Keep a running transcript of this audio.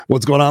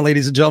What's going on,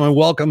 ladies and gentlemen?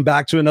 Welcome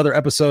back to another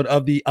episode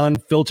of the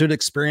Unfiltered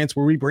Experience,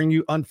 where we bring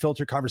you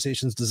unfiltered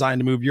conversations designed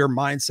to move your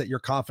mindset, your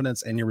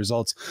confidence, and your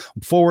results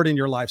forward in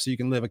your life so you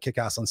can live a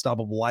kick-ass,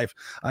 unstoppable life.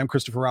 I'm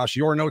Christopher Rausch,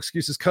 your No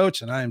Excuses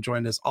coach, and I am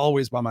joined as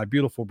always by my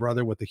beautiful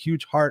brother with a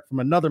huge heart from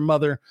another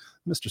mother,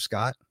 Mr.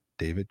 Scott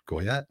David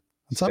Goyette.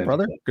 What's up,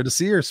 brother? Good to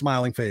see your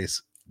smiling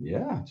face.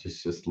 Yeah,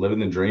 just living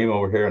the dream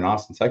over here in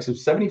Austin,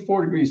 Texas.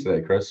 74 degrees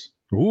today, Chris.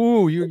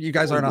 Ooh, you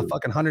guys aren't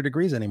fucking 100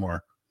 degrees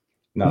anymore.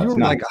 No, you it's were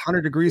not. like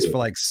 100 degrees for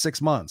like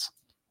 6 months.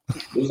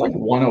 It was like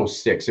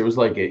 106. It was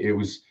like it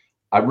was.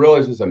 I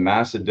realized there's a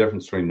massive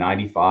difference between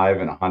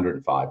 95 and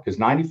 105. Because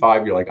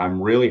 95, you're like,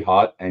 I'm really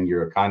hot, and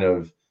you're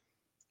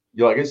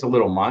like, it's a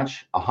little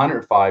much.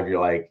 105,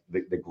 you're like,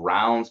 the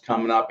ground's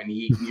coming up and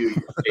eating you.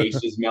 Your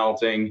face is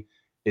melting.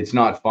 It's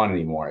not fun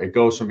anymore. It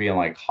goes from being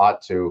like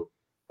hot to,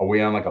 are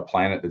we on like a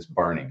planet that's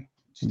burning?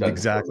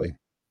 Exactly.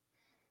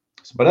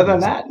 But other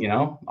than that,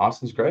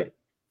 Austin's great.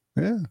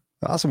 Yeah.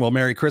 Awesome. Well,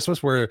 Merry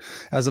Christmas. We're,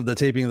 as of the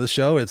taping of the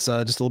show, it's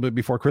just a little bit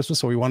before Christmas.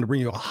 So we wanted to bring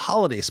you a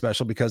holiday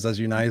special because, as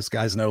you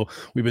guys know,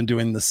 we've been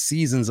doing the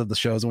seasons of the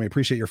shows, and we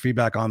appreciate your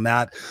feedback on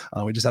that.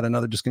 We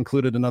just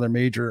concluded another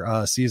major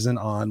season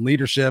on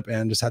leadership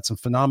and just had some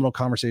phenomenal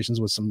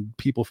conversations with some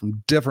people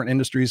from different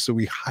industries. So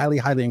we highly,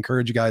 highly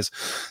encourage you guys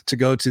to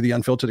go to the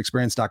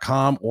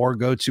unfilteredexperience.com or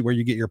go to where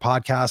you get your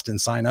podcast and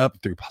sign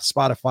up through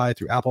Spotify,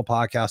 through Apple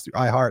Podcasts, through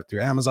iHeart,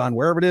 through Amazon,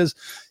 wherever it is.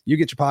 You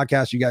get your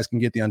podcast, you guys can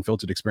get the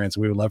Unfiltered Experience.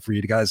 And we would love for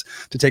you guys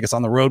to take us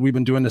on the road. We've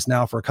been doing this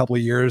now for a couple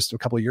of years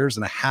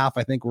and a half.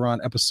 I think we're on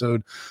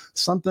episode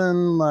something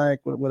like,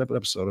 what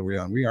episode are we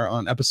on? We are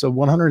on episode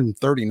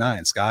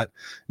 139, Scott.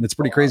 And it's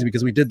pretty crazy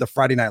because we did the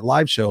Friday Night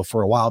Live show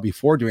for a while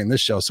before doing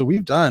this show. So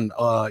we've done,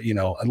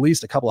 at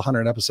least a couple of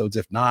hundred episodes,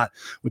 if not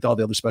with all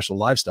the other special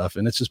live stuff.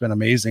 And it's just been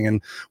amazing.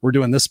 And we're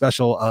doing this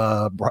special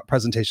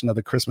presentation of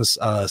the Christmas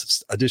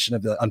edition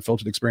of the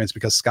Unfiltered Experience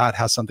because Scott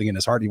has something in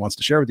his heart he wants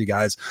to share with you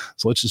guys.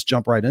 So let's just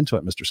jump right into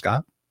it, Mr.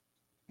 Scott.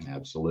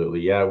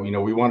 Absolutely. Yeah.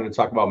 We wanted to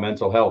talk about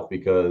mental health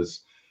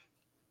because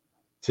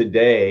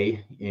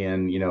today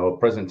in,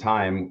 present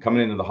time,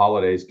 coming into the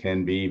holidays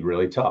can be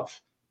really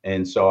tough.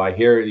 And so I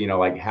hear,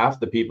 like half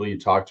the people you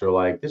talk to are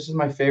like, this is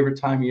my favorite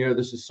time of year.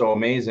 This is so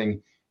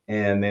amazing.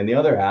 And then the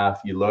other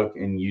half, you look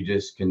and you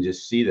can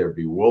see they're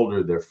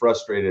bewildered. They're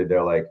frustrated.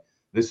 They're like,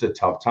 this is a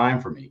tough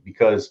time for me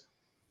because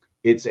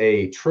it's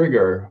a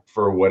trigger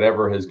for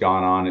whatever has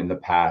gone on in the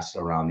past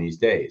around these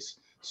days.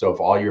 So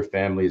if all your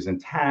family is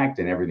intact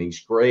and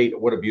everything's great,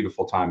 what a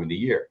beautiful time of the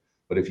year.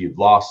 But if you've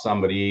lost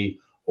somebody,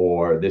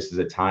 or this is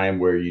a time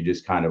where you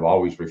just kind of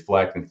always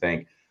reflect and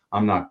think,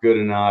 I'm not good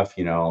enough,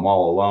 I'm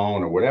all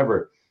alone or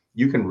whatever,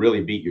 you can really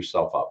beat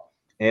yourself up.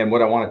 And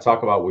what I want to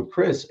talk about with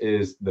Chris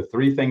is the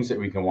 3 things that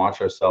we can watch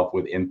ourselves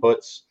with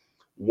inputs.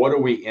 What are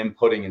we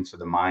inputting into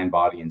the mind,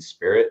 body, and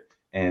spirit?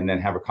 And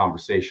then have a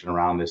conversation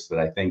around this that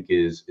I think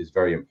is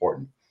very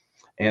important.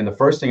 And the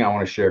first thing I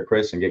want to share,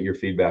 Chris, and get your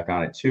feedback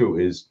on it too,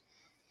 is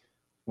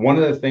one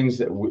of the things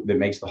that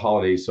makes the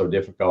holidays so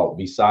difficult,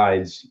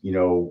 besides,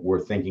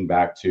 we're thinking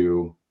back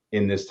to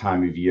in this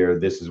time of year,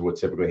 this is what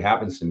typically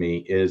happens to me,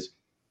 is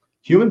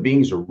human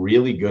beings are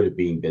really good at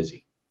being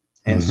busy.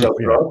 And so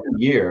throughout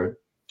the year,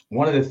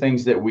 one of the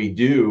things that we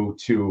do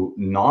to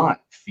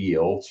not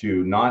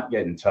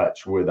get in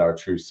touch with our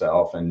true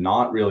self and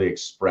not really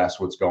express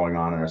what's going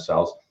on in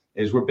ourselves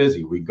is we're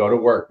busy. We go to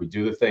work, we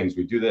do the things,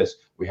 we do this,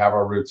 we have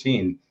our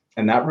routine.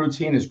 And that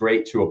routine is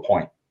great to a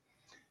point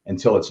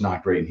until it's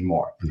not great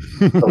anymore.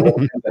 So what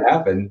tends to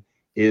happen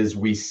is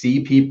we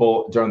see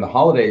people during the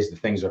holidays, the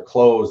things are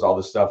closed, all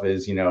the stuff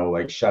is,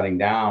 like shutting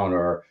down,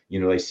 or,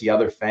 they see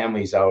other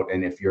families out.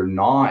 And if you're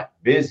not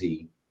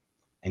busy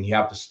and you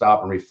have to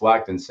stop and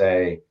reflect and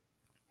say,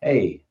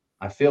 hey,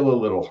 I feel a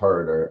little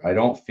hurt, or I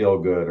don't feel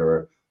good,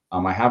 or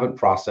I haven't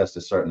processed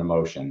a certain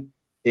emotion,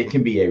 it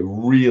can be a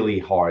really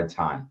hard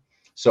time.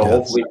 So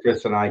hopefully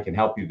Chris and I can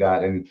help you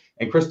that. And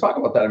Chris, talk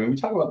about that. I mean, we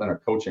talk about that in our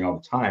coaching all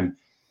the time.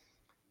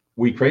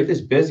 We create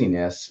this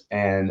busyness,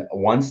 and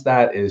once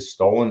that is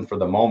stolen for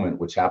the moment,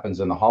 which happens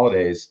in the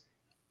holidays,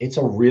 it's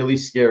a really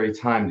scary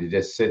time to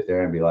just sit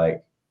there and be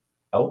like,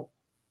 oh.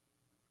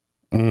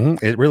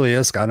 It really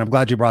is, Scott. And I'm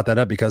glad you brought that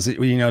up because,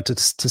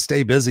 to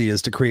stay busy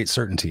is to create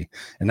certainty.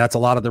 And that's a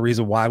lot of the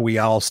reason why we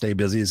all stay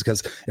busy, is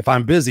because if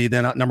I'm busy,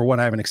 then number one,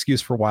 I have an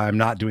excuse for why I'm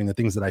not doing the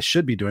things that I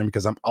should be doing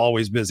because I'm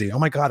always busy. Oh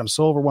my God, I'm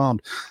so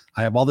overwhelmed.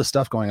 I have all this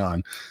stuff going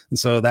on. And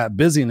so that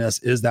busyness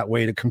is that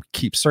way to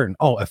keep certain.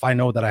 Oh, if I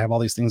know that I have all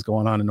these things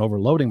going on and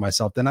overloading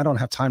myself, then I don't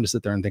have time to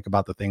sit there and think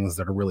about the things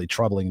that are really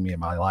troubling me in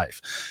my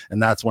life.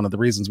 And that's one of the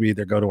reasons we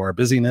either go to our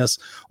busyness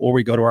or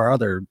we go to our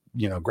other,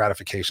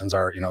 gratifications,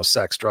 our,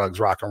 sex, drugs,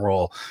 rock and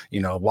roll,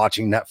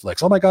 watching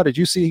Netflix. Oh my God, did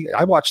you see,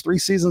 I watched 3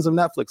 seasons of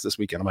Netflix this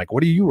weekend. I'm like,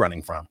 what are you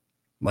running from?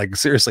 Like,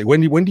 seriously,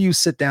 when do you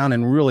sit down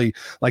and really,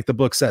 like the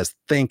book says,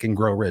 think and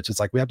grow rich?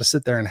 It's like we have to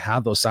sit there and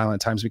have those silent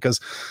times, because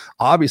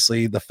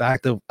obviously the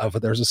fact of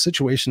there's a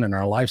situation in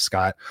our life,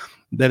 Scott,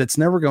 that it's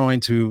never going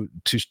to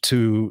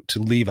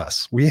leave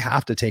us. We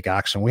have to take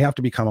action. We have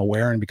to become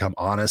aware and become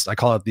honest. I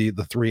call it the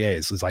 3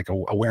 A's. It's like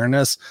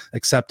awareness,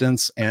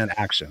 acceptance, and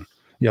action.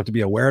 You have to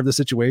be aware of the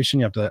situation.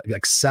 You have to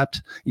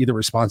accept either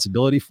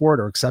responsibility for it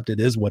or accept it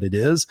is what it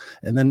is,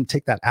 and then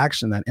take that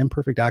action, that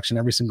imperfect action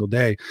every single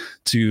day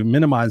to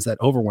minimize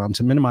that overwhelm,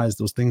 to minimize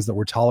those things that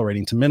we're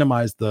tolerating, to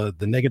minimize the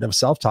negative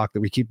self-talk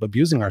that we keep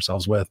abusing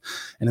ourselves with.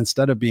 And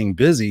instead of being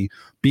busy,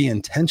 be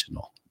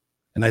intentional.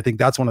 And I think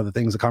that's one of the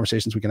things, the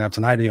conversations we can have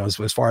tonight,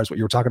 as far as what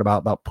you were talking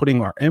about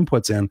putting our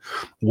inputs in.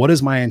 What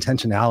is my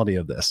intentionality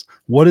of this?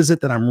 What is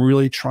it that I'm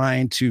really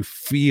trying to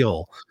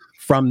feel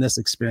from this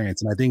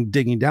experience? And I think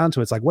digging down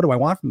to it's like, what do I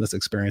want from this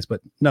experience?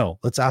 But no,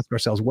 let's ask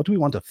ourselves, what do we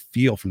want to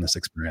feel from this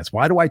experience?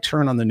 Why do I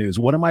turn on the news?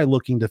 What am I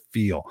looking to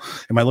feel?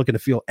 Am I looking to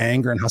feel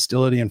anger and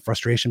hostility and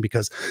frustration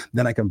because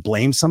then I can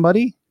blame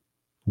somebody?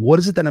 What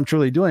is it that I'm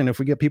truly doing? If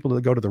we get people to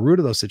go to the root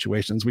of those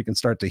situations, we can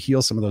start to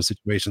heal some of those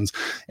situations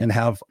and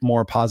have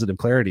more positive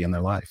clarity in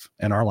their life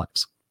and our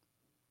lives.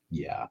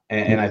 Yeah.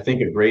 And I think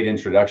a great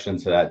introduction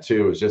to that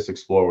too is just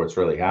explore what's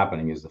really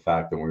happening, is the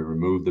fact that when we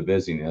remove the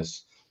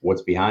busyness,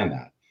 what's behind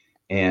that.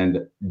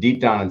 And deep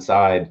down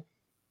inside,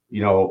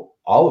 all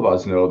of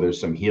us know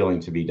there's some healing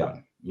to be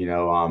done.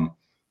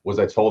 Was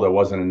I told I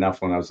wasn't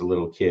enough when I was a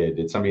little kid?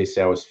 Did somebody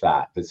say I was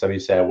fat? Did somebody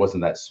say I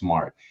wasn't that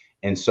smart?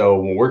 And so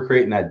when we're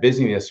creating that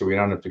busyness so we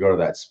don't have to go to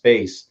that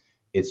space,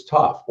 it's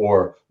tough.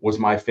 Or was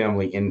my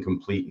family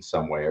incomplete in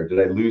some way? Or did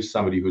I lose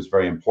somebody who's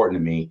very important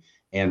to me?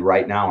 And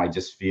right now I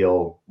just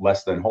feel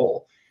less than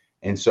whole.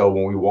 And so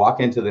when we walk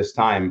into this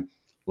time,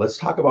 let's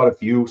talk about a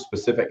few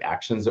specific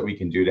actions that we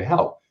can do to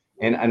help.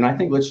 And I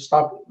think let's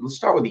start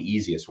with the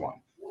easiest one.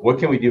 What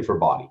can we do for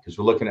body? Because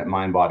we're looking at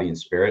mind, body, and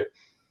spirit.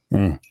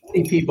 Many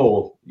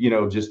people,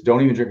 just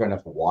don't even drink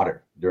enough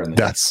water during the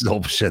day.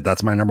 Shit.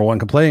 That's my number one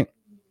complaint.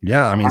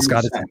 Yeah, I mean, 100%.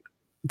 Scott,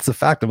 it's a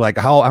fact of like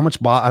how much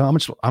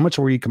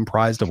are we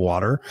comprised of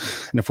water?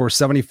 And if we're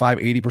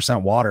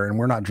 75-80% water and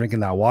we're not drinking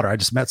that water, I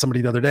just met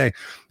somebody the other day,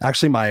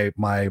 actually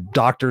my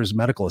doctor's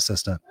medical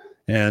assistant.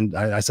 And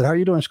I said, how are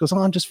you doing? She goes, oh,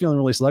 I'm just feeling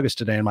really sluggish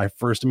today. And my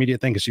first immediate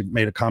thing is she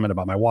made a comment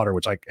about my water,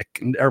 which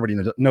everybody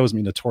knows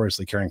me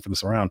notoriously carrying for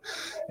this around.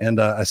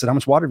 And I said, how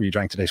much water have you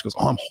drank today? She goes,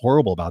 oh, I'm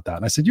horrible about that.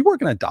 And I said, you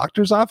work in a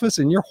doctor's office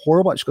and you're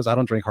horrible? She goes, I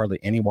don't drink hardly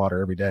any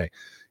water every day.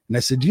 And I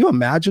said, do you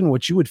imagine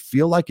what you would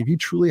feel like if you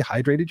truly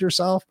hydrated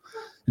yourself?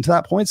 And to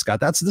that point, Scott,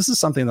 this is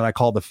something that I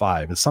call the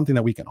 5. It's something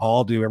that we can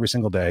all do every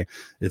single day.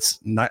 It's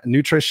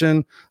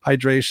nutrition,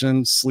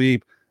 hydration,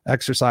 sleep,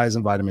 exercise,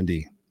 and vitamin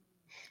D.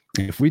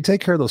 If we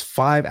take care of those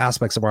 5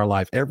 aspects of our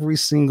life every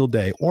single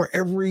day, or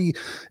every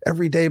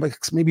day, but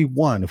maybe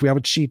one, if we have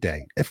a cheat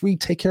day, if we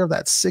take care of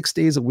that 6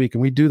 days a week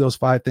and we do those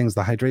 5 things,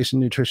 the hydration,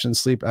 nutrition,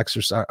 sleep,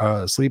 exercise,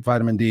 sleep,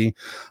 vitamin D,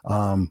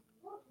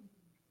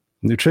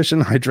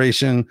 nutrition,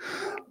 hydration,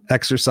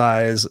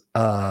 exercise,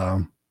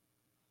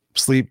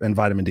 sleep, and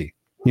vitamin D.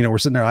 We're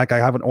sitting there like I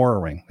have an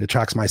Oura ring. It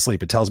tracks my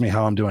sleep. It tells me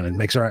how I'm doing and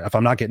makes sure if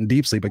I'm not getting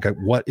deep sleep, like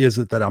what is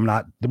it that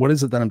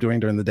I'm doing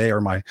during the day or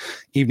my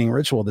evening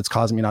ritual that's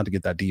causing me not to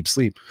get that deep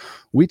sleep?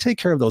 We take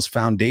care of those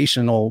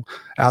foundational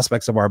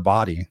aspects of our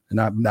body and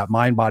that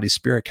mind, body,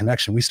 spirit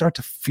connection. We start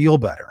to feel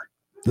better.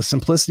 The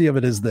simplicity of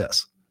it is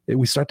this.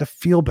 We start to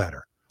feel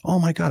better. Oh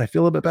my God, I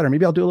feel a little bit better.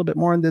 Maybe I'll do a little bit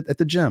more at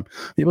the gym.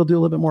 Maybe I'll do a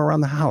little bit more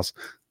around the house.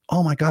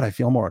 Oh my God, I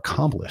feel more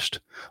accomplished.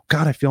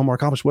 God, I feel more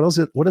accomplished. What is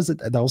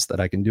it else that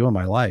I can do in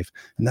my life?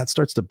 And that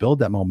starts to build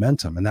that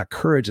momentum and that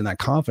courage and that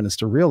confidence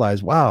to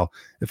realize, wow,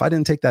 if I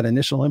didn't take that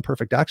initial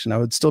imperfect action, I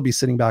would still be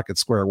sitting back at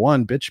square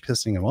one, bitch,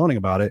 pissing and moaning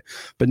about it.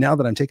 But now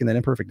that I'm taking that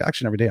imperfect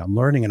action every day, I'm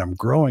learning and I'm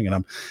growing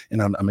and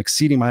I'm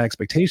exceeding my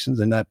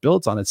expectations, and that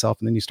builds on itself.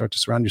 And then you start to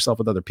surround yourself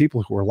with other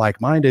people who are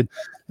like-minded,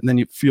 and then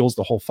it fuels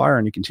the whole fire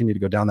and you continue to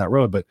go down that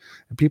road. But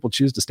if people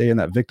choose to stay in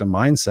that victim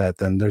mindset,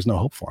 then there's no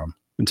hope for them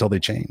until they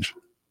change.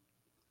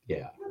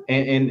 Yeah.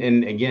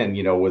 And again,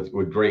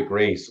 with great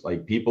grace,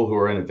 like people who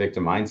are in a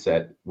victim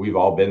mindset, we've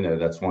all been there.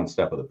 That's one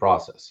step of the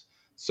process.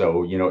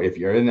 So, if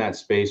you're in that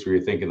space where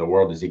you're thinking the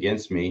world is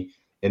against me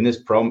in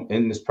this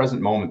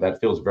present moment, that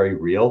feels very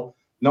real.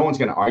 No one's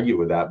going to argue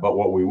with that. But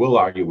what we will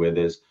argue with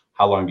is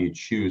how long do you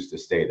choose to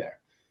stay there?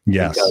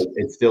 Yes. Because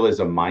it still is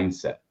a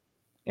mindset.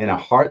 And a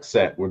heart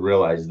set would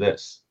realize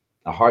this.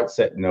 A heart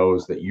set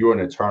knows that you're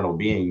an eternal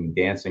being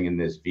dancing in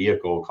this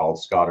vehicle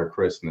called Scott or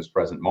Chris in this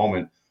present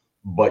moment,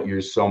 but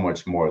you're so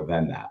much more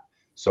than that.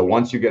 So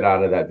once you get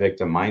out of that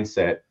victim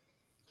mindset,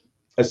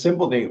 a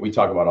simple thing that we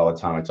talk about all the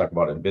time, I talk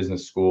about it in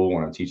business school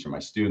when I'm teaching my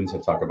students, I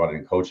talk about it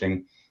in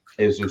coaching,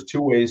 is there's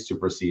 2 ways to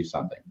perceive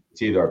something.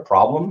 It's either a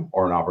problem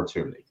or an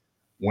opportunity.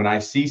 When I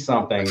see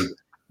something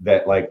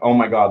that like, oh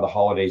my God, the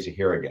holidays are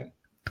here again,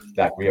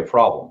 that can be a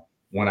problem.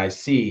 When I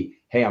see,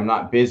 hey, I'm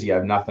not busy, I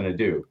have nothing to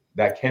do,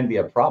 that can be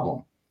a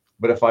problem.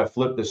 But if I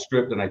flip the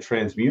script and I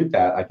transmute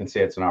that, I can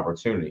say it's an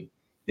opportunity.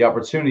 The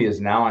opportunity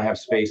is now I have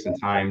space and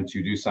time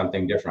to do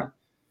something different.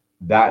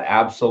 That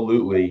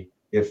absolutely,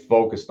 if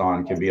focused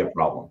on, can be a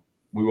problem.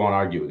 We won't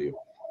argue with you.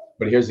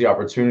 But here's the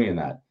opportunity in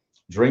that.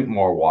 Drink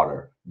more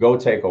water. Go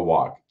take a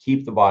walk.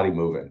 Keep the body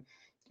moving.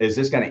 Is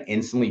this going to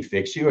instantly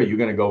fix you? Are you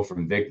going to go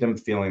from victim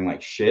feeling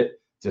like shit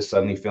to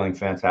suddenly feeling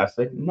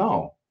fantastic?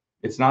 No,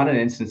 it's not an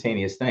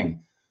instantaneous thing.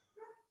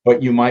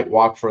 but you might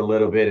walk for a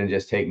little bit and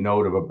just take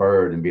note of a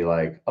bird and be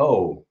like,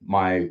 oh,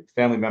 my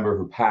family member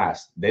who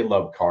passed, they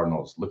love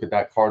cardinals. Look at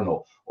that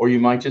cardinal. Or you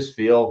might just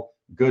feel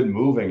good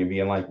moving and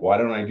being like, why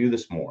don't I do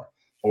this more?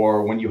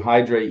 Or when you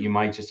hydrate, you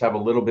might just have a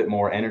little bit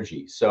more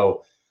energy.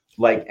 So,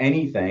 like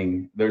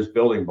anything, there's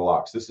building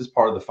blocks. This is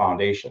part of the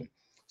foundation.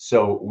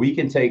 So, we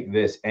can take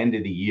this end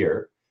of the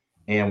year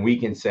and we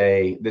can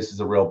say, this is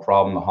a real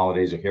problem. The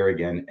holidays are here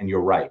again. And you're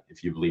right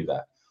if you believe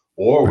that.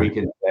 Or we Right.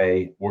 can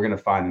say, we're going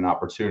to find an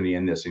opportunity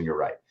in this, and you're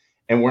right.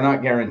 And we're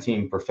not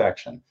guaranteeing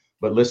perfection,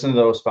 but listen to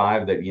those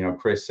five that,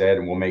 Chris said,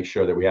 and we'll make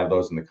sure that we have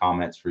those in the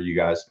comments for you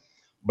guys.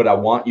 But I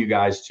want you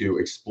guys to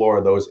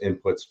explore those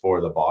inputs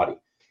for the body.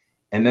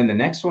 And then the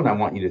next one I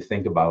want you to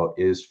think about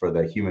is for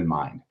the human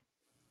mind.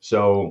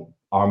 So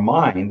our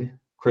mind,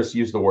 Chris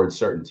used the word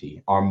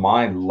certainty. Our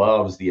mind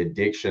loves the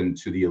addiction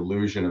to the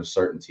illusion of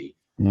certainty.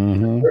 The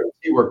Mm-hmm.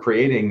 certainty we're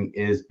creating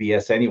is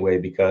BS anyway,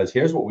 because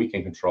here's what we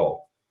can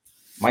control: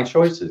 my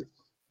choices.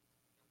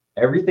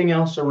 Everything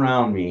else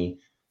around me,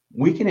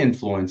 we can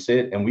influence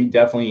it, and we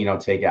definitely,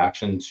 take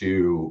action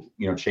to,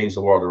 change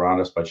the world around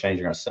us by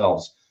changing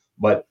ourselves.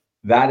 But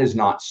that is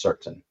not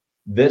certain.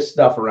 This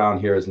stuff around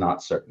here is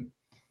not certain.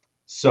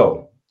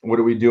 So what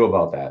do we do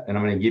about that? And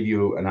I'm going to give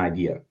you an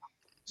idea.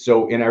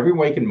 So in every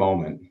waking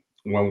moment,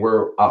 when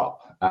we're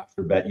up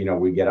after bed,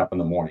 we get up in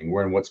the morning,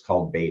 we're in what's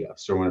called beta.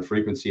 So we're in a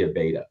frequency of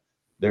beta.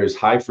 There's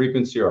high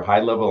frequency or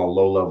high level and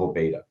low level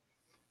beta.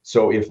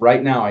 So if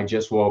right now I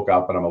just woke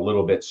up and I'm a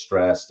little bit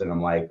stressed and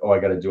I'm like, oh, I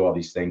got to do all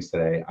these things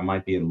today, I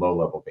might be in low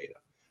level beta.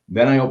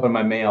 Then I open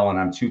my mail and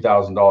I'm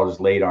 $2,000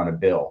 late on a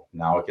bill.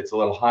 Now it gets a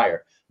little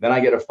higher. Then I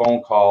get a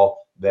phone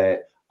call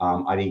that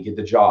I didn't get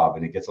the job,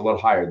 and it gets a little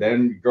higher.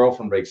 Then your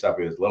girlfriend breaks up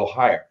with it, a little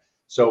higher.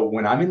 So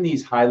when I'm in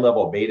these high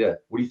level beta,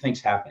 what do you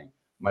think's happening?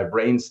 My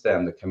brain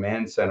stem, the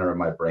command center of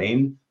my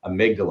brain,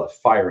 amygdala,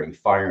 firing,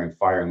 firing,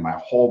 firing. My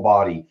whole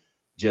body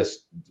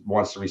just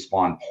wants to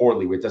respond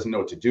poorly. It doesn't know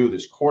what to do.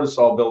 There's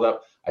cortisol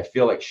buildup. I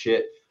feel like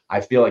shit.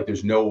 I feel like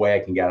there's no way I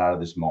can get out of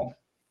this moment.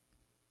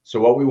 So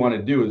what we want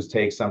to do is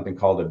take something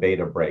called a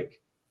beta break.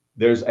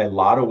 There's a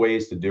lot of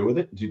ways to do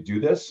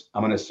this.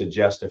 I'm going to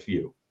suggest a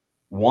few.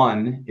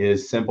 One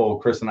is simple.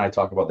 Chris and I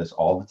talk about this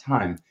all the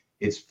time.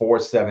 It's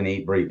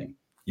 4-7-8 breathing.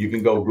 You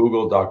can go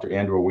Google Dr.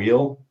 Andrew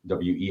Weil,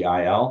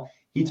 Weil.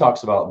 He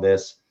talks about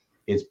this.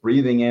 It's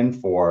breathing in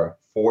for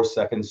 4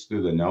 seconds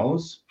through the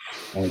nose,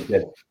 and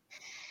get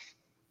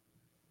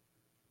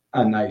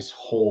a nice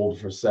hold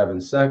for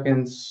 7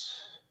 seconds.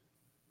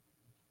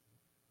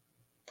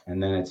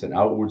 And then it's an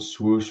outward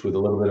swoosh with a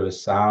little bit of a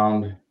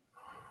sound.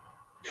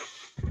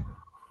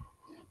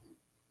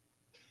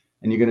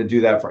 And you're going to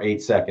do that for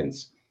 8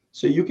 seconds.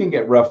 So you can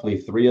get roughly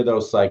 3 of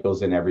those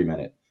cycles in every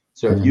minute.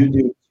 So if you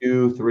do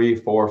 2, 3,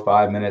 4,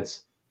 5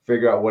 minutes,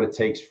 figure out what it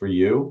takes for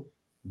you.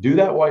 Do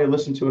that while you're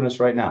listening to us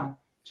right now.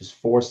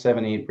 Just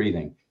 4-7-8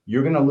 breathing.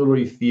 You're going to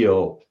literally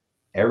feel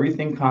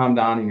everything calm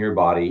down in your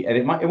body. And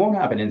it won't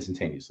happen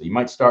instantaneously. You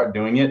might start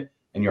doing it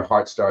and your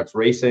heart starts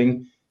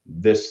racing.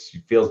 This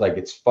feels like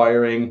it's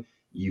firing.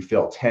 You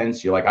feel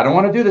tense. You're like, I don't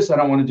want to do this. I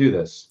don't want to do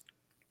this.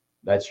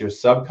 That's your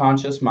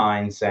subconscious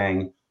mind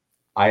saying,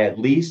 I at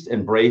least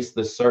embrace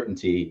the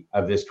certainty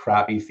of this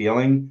crappy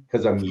feeling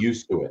because I'm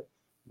used to it.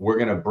 We're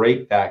going to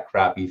break that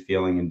crappy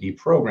feeling and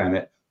deprogram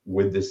it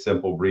with this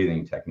simple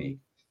breathing technique.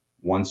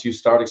 Once you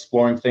start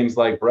exploring things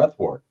like breath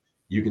work,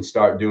 you can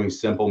start doing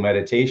simple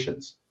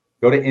meditations.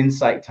 Go to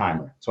Insight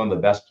Timer. It's one of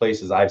the best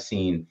places I've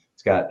seen.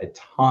 It's got a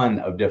ton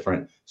of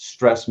different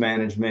stress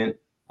management,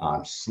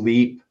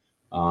 sleep,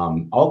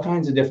 all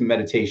kinds of different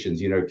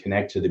meditations,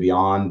 connect to the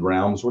beyond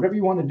realms, whatever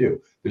you want to do.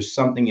 There's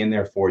something in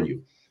there for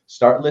you.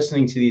 Start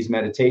listening to these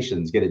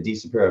meditations, get a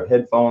decent pair of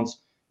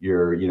headphones,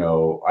 your,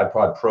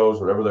 iPod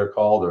Pros, whatever they're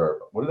called, or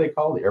what are they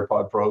called? The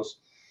AirPod Pros?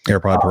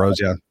 AirPod Pros,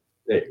 yeah.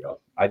 There you go.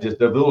 The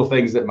little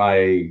things that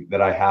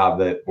I have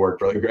that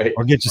work really great.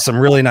 Or get you some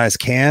really nice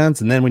cans,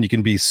 and then when you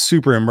can be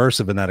super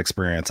immersive in that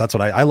experience, that's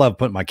what I love,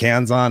 putting my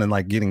cans on and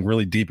like getting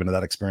really deep into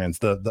that experience.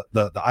 The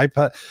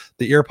iPod,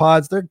 the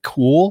earpods, they're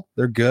cool,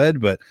 they're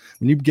good, but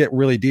when you get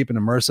really deep and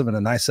immersive in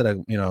a nice set of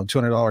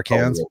 $200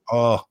 cans,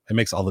 it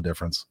makes all the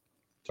difference.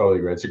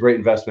 Totally great. It's a great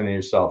investment in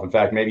yourself. In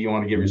fact, maybe you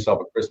want to give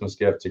yourself a Christmas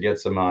gift to get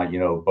some,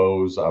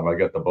 Bose. I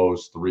got the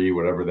Bose 3,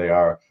 whatever they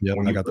are. Yep,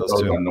 when I you got put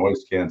those too. on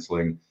noise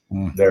canceling,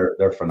 they're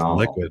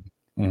phenomenal.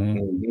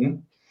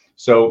 Liquid.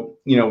 So,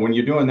 when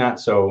you're doing that,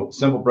 so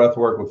simple breath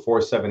work with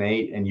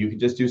 4-7-8, and you can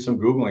just do some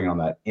Googling on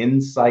that.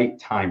 Insight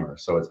Timer.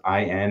 So it's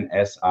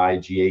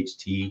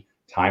INSIGHT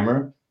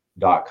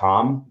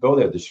timer.com. Go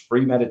there. There's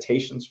free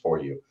meditations for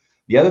you.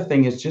 The other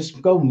thing is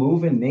just go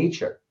move in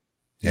nature.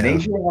 Yeah.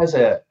 Nature has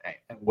a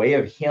way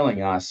of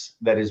healing us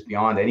that is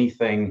beyond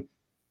anything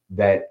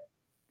that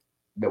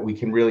we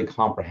can really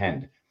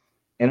comprehend.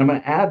 And I'm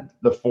going to add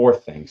the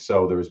fourth thing.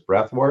 So there's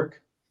breath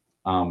work.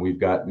 We've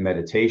got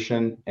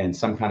meditation and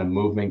some kind of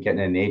movement,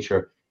 getting in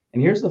nature.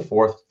 And here's the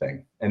fourth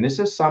thing. And this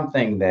is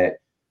something that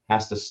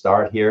has to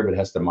start here, but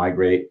has to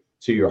migrate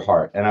to your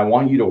heart. And I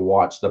want you to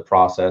watch the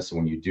process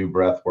when you do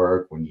breath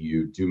work, when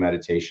you do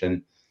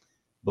meditation.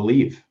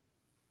 Believe.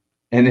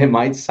 And it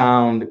might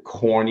sound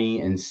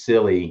corny and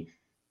silly,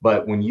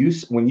 but when you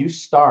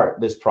start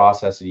this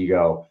process and you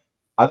go,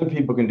 other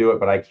people can do it,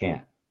 but I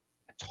can't.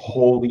 I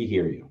totally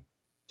hear you.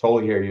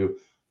 Totally hear you.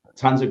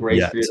 Tons of grace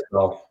Yes. for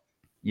yourself.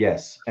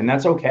 Yes. And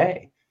that's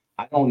okay.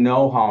 I don't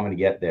know how I'm going to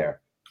get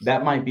there.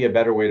 That might be a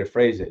better way to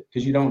phrase it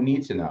because you don't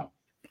need to know.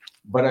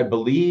 But I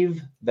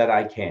believe that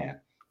I can.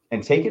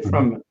 And take it Mhm.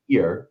 from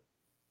here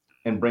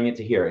and bring it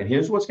to here. And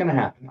here's what's going to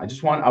happen.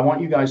 I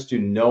want you guys to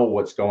know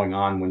what's going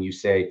on when you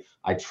say,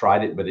 I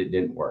tried it, but it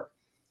didn't work.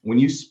 When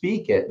you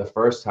speak it the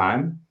first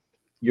time,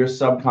 your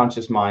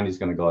subconscious mind is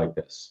going to go like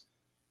this.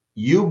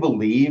 You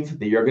believe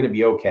that you're going to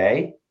be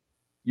okay.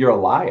 You're a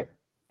liar.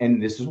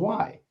 And this is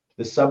why.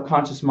 The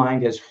subconscious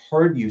mind has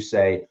heard you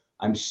say,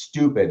 I'm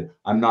stupid.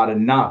 I'm not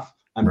enough.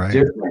 I'm Right.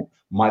 different.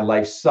 My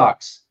life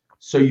sucks.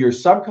 So your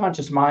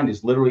subconscious mind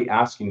is literally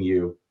asking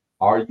you,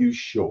 are you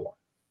sure?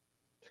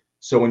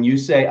 So when you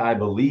say, I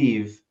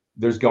believe,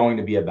 there's going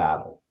to be a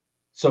battle.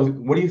 So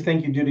what do you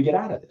think you do to get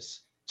out of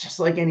this? Just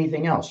like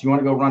anything else. You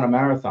want to go run a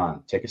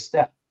marathon, take a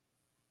step,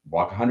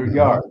 walk 100 Mhm.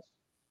 yards,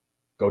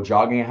 go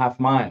jogging a half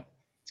mile.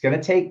 It's going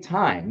to take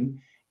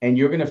time and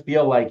you're going to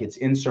feel like it's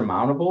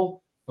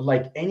insurmountable. But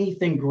like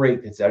anything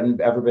great that's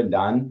ever been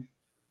done,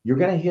 you're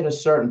going to hit a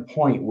certain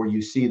point where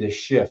you see the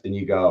shift and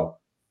you go,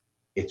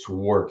 it's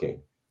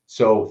working.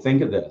 So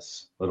think of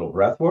this little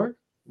breath work,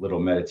 little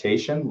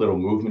meditation, little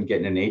movement, get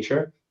into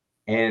nature,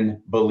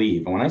 and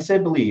believe. And when I say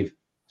believe,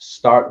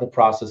 start the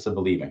process of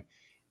believing.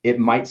 It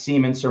might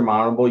seem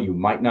insurmountable. You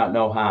might not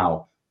know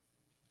how,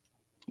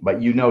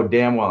 but you know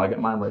damn well. I got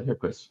mine right here,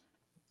 Chris.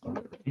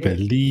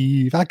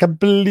 Believe I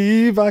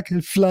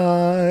can fly.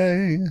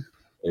 There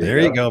you There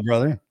you go. go,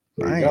 brother.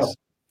 There you go. Nice.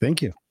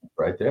 Thank you.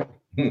 Right there.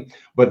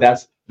 But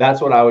that's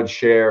what I would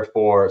share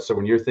for. So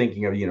when you're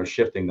thinking of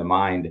shifting the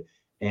mind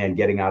and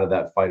getting out of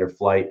that fight or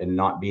flight and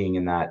not being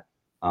in that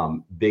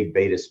big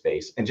beta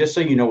space, and just so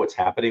you know what's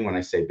happening when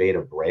I say beta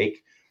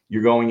break,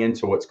 you're going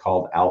into what's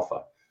called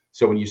alpha.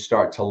 So when you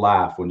start to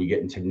laugh, when you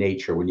get into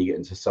nature, when you get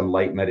into some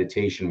light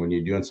meditation, when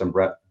you're doing some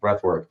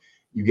breath work,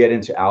 you get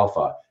into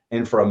alpha,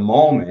 and for a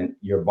moment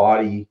your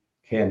body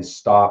can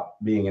stop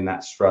being in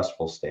that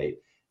stressful state.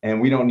 And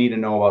we don't need to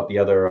know about the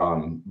other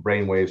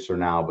brain waves for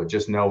now, but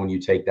just know when you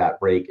take that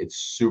break, it's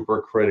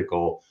super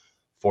critical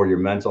for your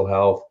mental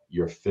health,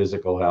 your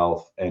physical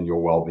health, and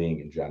your well-being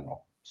in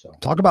general. So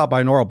Talk about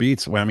binaural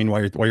beats. Well, I mean,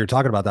 while you're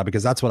talking about that,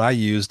 because that's what I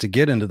use to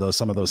get into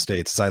some of those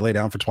states. As I lay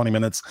down for 20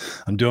 minutes,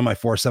 I'm doing my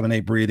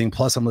 4-7-8 breathing,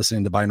 plus I'm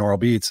listening to binaural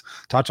beats.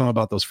 Talk to them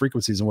about those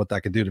frequencies and what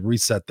that could do to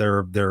reset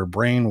their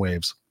brain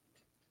waves.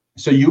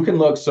 So you can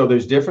look, so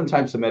there's different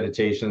types of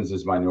meditations.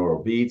 There's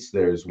binaural beats.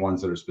 There's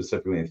ones that are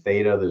specifically in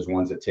theta. There's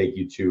ones that take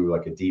you to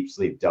like a deep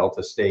sleep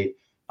delta state.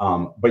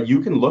 But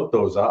you can look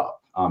those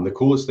up. The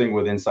coolest thing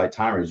with Insight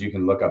Timer is you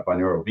can look up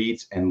binaural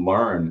beats and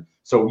learn.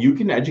 So you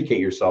can educate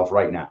yourself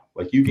right now.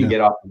 Like you can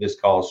get off of this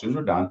call as soon as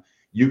we're done.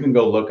 You can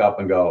go look up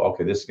and go,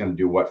 okay, this is going to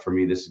do what for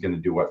me. This is going to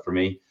do what for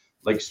me.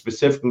 Like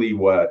specifically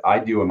what I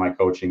do in my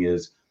coaching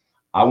is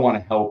I want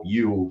to help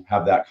you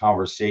have that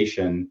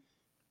conversation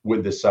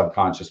with the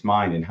subconscious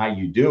mind. And how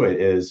you do it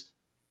is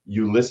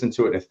you listen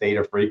to it in a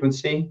theta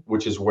frequency,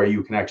 which is where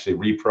you can actually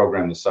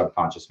reprogram the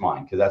subconscious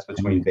mind, because that's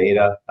between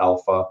beta,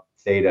 alpha,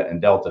 theta,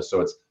 and delta. So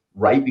it's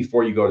right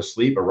before you go to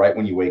sleep or right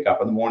when you wake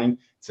up in the morning.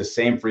 It's the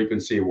same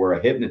frequency where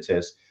a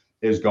hypnotist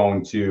is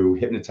going to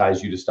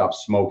hypnotize you to stop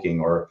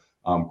smoking or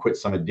quit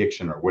some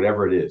addiction or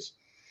whatever it is.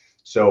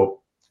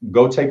 So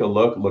go take a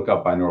look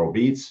up binaural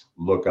beats,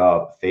 look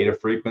up theta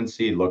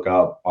frequency, look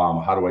up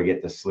how do I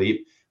get to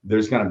sleep.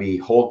 There's going to be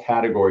whole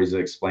categories that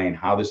explain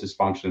how this is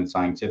functioning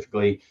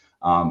scientifically,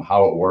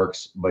 how it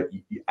works. But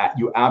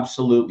you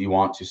absolutely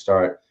want to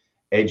start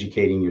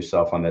educating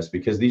yourself on this,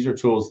 because these are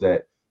tools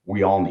that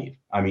we all need.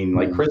 I mean,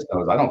 like Chris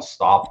knows, I don't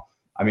stop.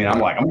 I mean, I'm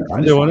like, I'm going to try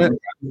I'm this doing one. it.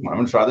 I'm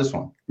going to try this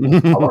one.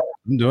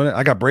 I'm doing it.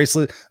 I got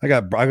bracelet. I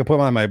got put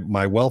on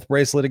my wealth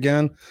bracelet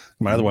again.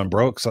 My other one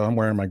broke, so I'm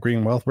wearing my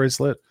green wealth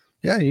bracelet.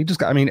 Yeah, you just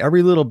got, I mean,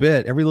 every little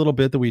bit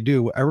that we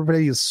do,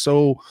 everybody is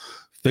so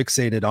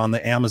fixated on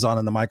the Amazon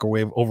and the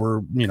microwave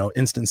over,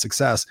 instant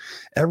success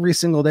every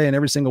single day and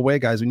every single way,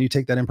 guys. When you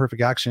take that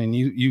imperfect action and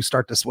you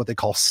start this, what they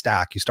call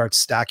stack, you start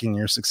stacking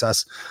your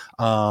success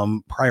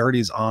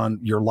priorities on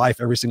your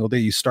life every single day.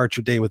 You start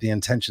your day with the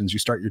intentions. You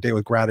start your day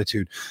with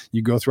gratitude.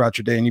 You go throughout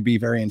your day and you be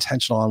very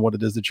intentional on what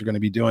it is that you're going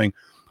to be doing.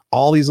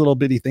 All these little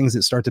bitty things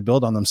that start to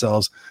build on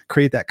themselves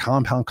create that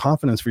compound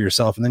confidence for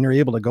yourself. And then you're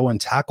able to go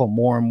and tackle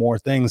more and more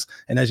things.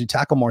 And as you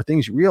tackle more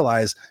things, you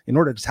realize in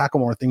order to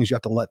tackle more things, you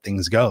have to let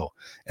things go.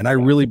 And I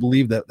really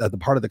believe that the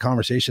part of the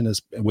conversation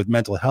is with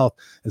mental health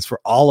is for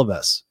all of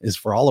us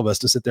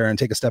to sit there and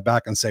take a step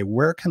back and say,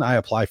 where can I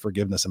apply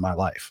forgiveness in my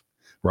life?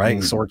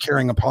 Right. So we're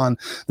carrying upon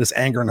this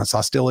anger and this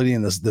hostility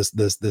and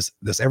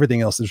this everything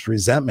else, this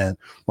resentment.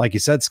 Like you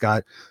said,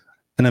 Scott,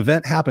 an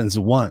event happens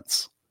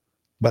once.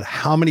 But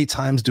how many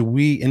times do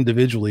we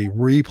individually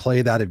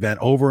replay that event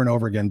over and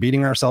over again,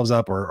 beating ourselves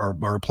up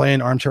or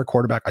playing armchair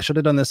quarterback? I should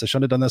have done this. I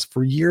should have done this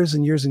for years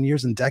and years and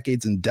years and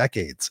decades and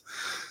decades.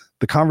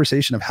 the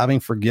conversation of having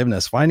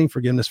forgiveness, finding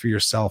forgiveness for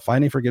yourself,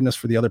 finding forgiveness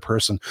for the other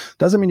person,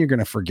 doesn't mean you're going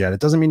to forget. It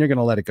doesn't mean you're going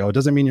to let it go. It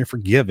doesn't mean you're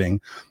forgiving.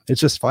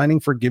 It's just finding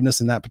forgiveness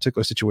in that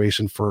particular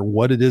situation for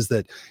what it is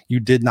that you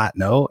did not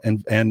know,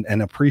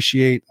 and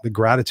appreciate the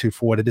gratitude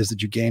for what it is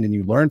that you gained and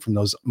you learned from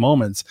those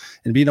moments,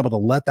 and being able to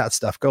let that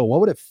stuff go. What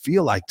would it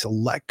feel like to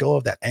let go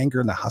of that anger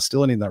and the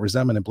hostility and that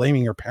resentment and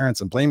blaming your parents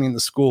and blaming the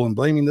school and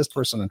blaming this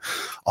person and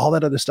all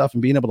that other stuff,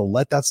 and being able to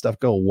let that stuff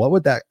go?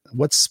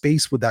 What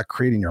space would that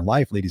create in your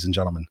life, ladies and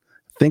gentlemen?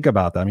 Think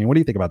about that. I mean, what do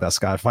you think about that,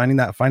 Scott? Finding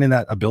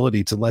that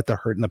ability to let the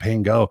hurt and the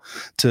pain go,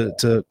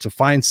 to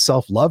find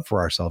self-love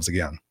for ourselves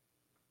again.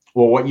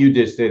 Well, what you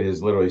just did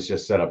is literally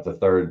just set up the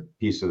third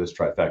piece of this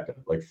trifecta,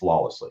 like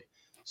flawlessly.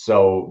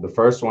 So the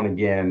first one,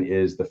 again,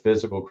 is the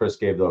physical. Chris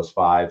gave those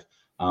 5.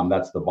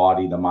 That's the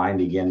body. The mind,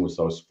 again, was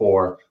those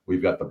 4.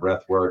 We've got the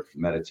breath work,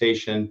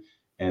 meditation,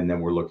 and then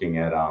we're looking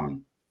at,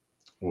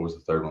 what was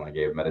the third one I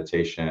gave?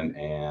 Meditation,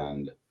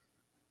 and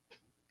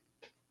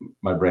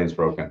my brain's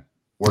broken.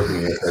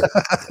 Working with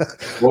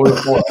it. What was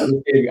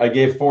the 4? I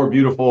gave 4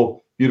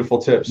 beautiful,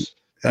 beautiful tips.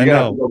 You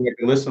got to go back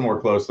and listen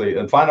more closely.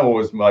 And final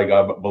was like,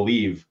 I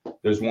believe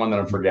there's one that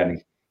I'm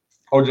forgetting.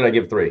 Oh, did I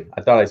give 3?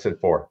 I thought I said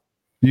 4.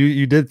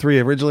 You did 3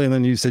 originally, and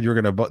then you said you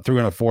were going to throw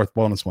in a 4th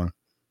bonus one.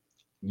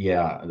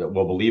 Yeah,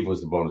 well, believe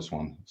was the bonus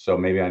one. So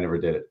maybe I never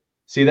did it.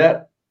 See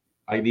that?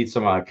 I need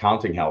some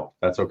accounting help.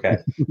 That's okay.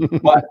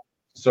 But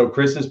so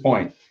Chris's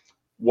point,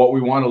 what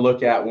we want to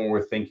look at when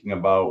we're thinking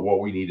about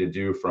what we need to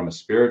do from a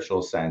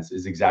spiritual sense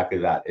is exactly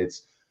that.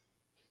 It's,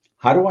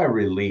 how do I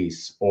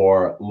release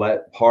or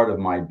let part of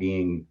my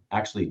being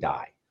actually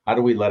die? How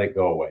do we let it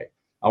go away?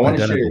 I want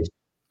to share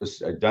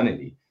this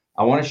identity.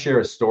 I want to share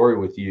a story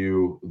with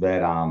you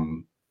that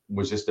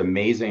was just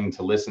amazing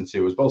to listen to.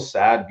 It was both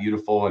sad,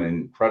 beautiful, and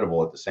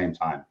incredible at the same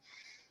time.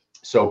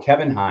 So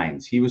Kevin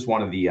Hines, he was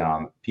one of the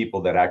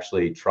people that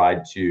actually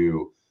tried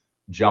to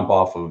jump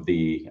off of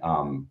the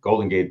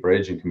Golden Gate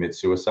Bridge and commit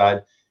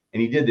suicide.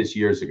 And he did this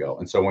years ago.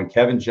 And so when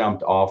Kevin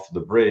jumped off the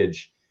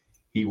bridge,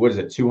 he, what is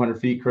it, 200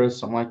 feet, Chris,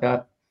 something like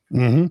that?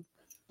 Mm-hmm.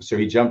 So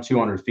he jumped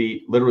 200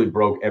 feet, literally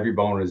broke every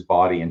bone in his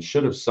body, and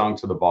should have sunk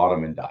to the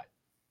bottom and died.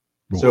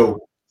 Oof. So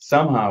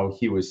somehow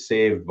he was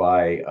saved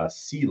by a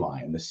sea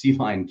lion. The sea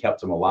lion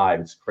kept him alive.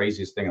 It's the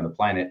craziest thing on the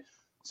planet.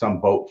 Some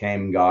boat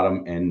came and got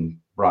him and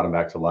brought him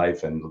back to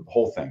life, and the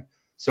whole thing.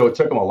 So it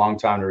took him a long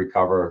time to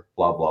recover,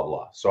 blah, blah,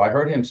 blah. So I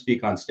heard him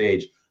speak on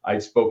stage.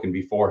 I'd spoken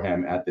before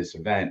him at this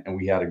event, and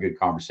we had a good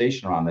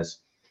conversation around this.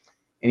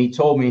 And he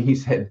told me, he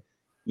said,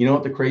 you know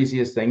what the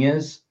craziest thing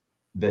is?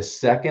 The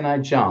second I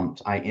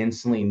jumped, I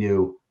instantly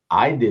knew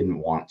I didn't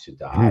want to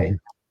die.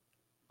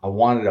 I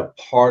wanted a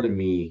part of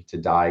me to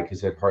die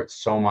because it hurt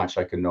so much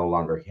I could no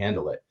longer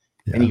handle it.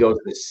 Yeah. And he goes,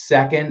 the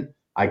second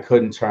I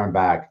couldn't turn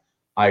back,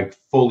 I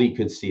fully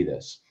could see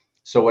this.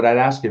 So what I'd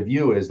ask of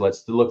you is,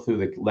 let's look through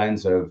the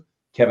lens of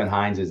Kevin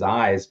Hines'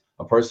 eyes,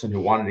 a person who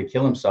wanted to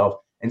kill himself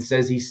and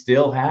says he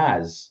still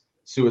has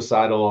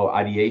suicidal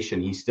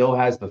ideation. He still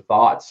has the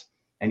thoughts.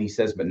 And he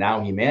says, but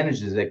now he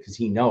manages it because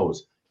he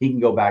knows he can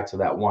go back to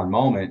that one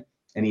moment,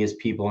 and he has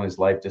people in his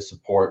life to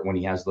support when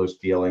he has those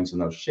feelings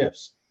and those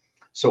shifts.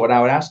 So what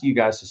I would ask you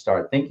guys to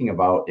start thinking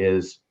about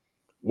is,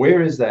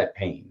 where is that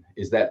pain?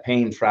 Is that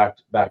pain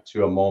tracked back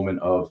to a moment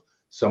of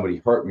somebody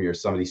hurt me, or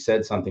somebody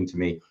said something to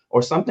me,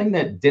 or something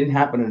that didn't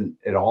happen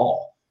at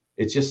all?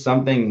 It's just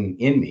something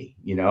in me,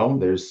 you know,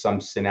 there's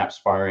some synapse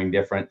firing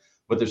different,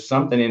 but there's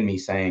something in me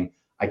saying,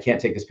 I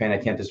can't take this pain. I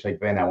can't take this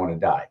pain. I want to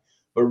die.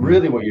 But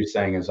really what you're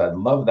saying is, I'd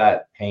love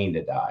that pain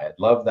to die. I'd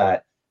love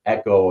that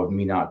echo of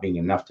me not being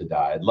enough to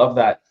die. I'd love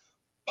that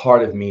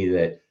part of me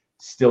that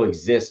still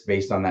exists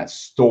based on that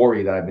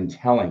story that I've been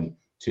telling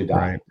to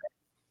die. Right.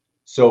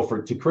 So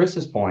to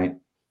Chris's point,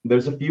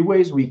 there's a few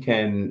ways we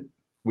can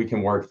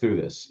work through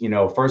this. You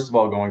know, first of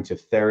all, going to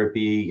therapy,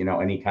 you know,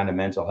 any kind of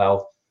mental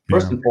health.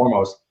 First and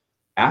foremost,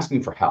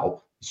 asking for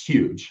help is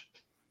huge.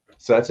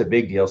 So that's a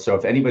big deal. So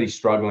if anybody's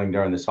struggling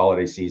during this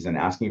holiday season,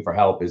 asking for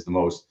help is the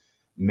most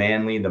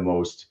manly, the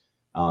most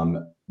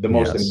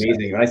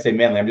amazing. When I say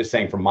manly, I'm just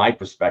saying from my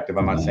perspective.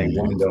 I'm not saying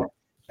women don't.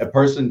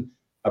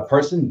 A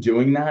person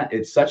doing that,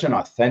 it's such an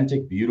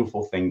authentic,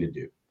 beautiful thing to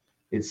do.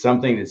 It's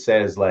something that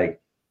says,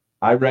 like,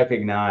 I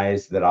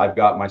recognize that I've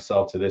got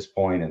myself to this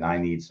point and I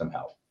need some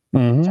help.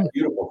 It's a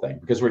beautiful thing,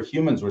 because we're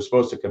humans. We're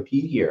supposed to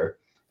compete here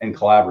and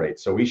collaborate.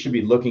 So we should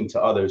be looking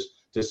to others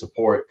to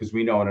support, because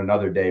we know in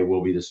another day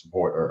we'll be the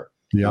supporter,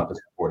 not the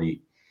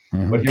supportee.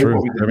 But here's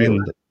what we can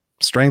do.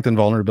 Strength and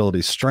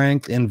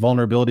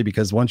vulnerability,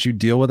 because once you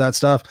deal with that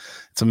stuff,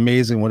 it's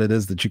amazing what it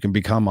is that you can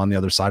become on the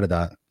other side of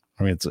that.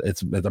 I mean,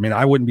 I mean,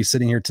 I wouldn't be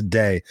sitting here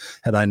today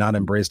had I not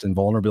embraced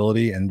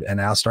invulnerability and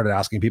started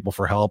asking people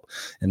for help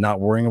and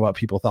not worrying about what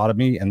people thought of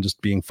me, and just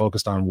being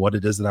focused on what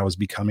it is that I was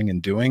becoming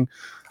and doing.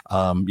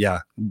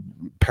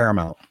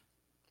 Paramount.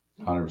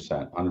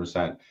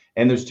 100%.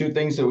 And there's two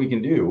things that we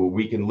can do.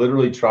 We can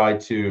literally try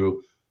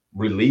to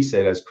release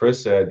it, as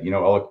Chris said, you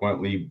know,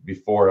 eloquently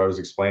before I was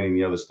explaining,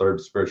 you know, this third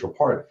spiritual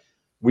part.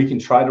 We can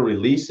try to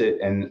release it,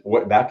 and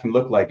what that can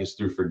look like is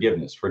through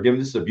forgiveness.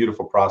 Forgiveness is a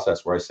beautiful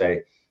process where I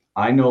say,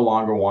 I no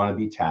longer want to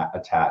be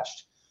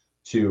attached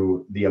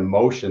to the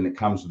emotion that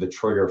comes with the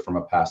trigger from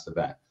a past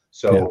event.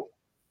 So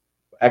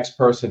X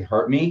person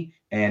hurt me,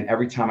 and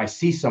every time I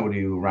see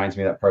somebody who reminds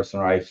me of that person,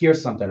 or I hear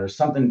something or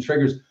something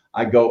triggers,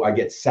 I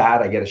get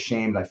sad, I get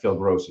ashamed, I feel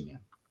gross again.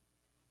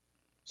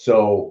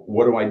 So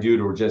what do I do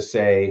to just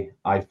say,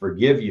 I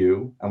forgive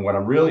you? And what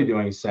I'm really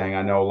doing is saying,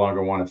 I no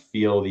longer want to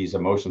feel these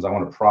emotions. I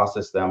want to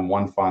process them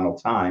one final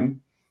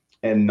time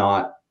and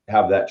not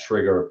have that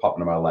trigger pop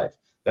into my life.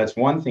 That's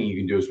one thing you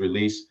can do, is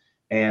release.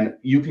 And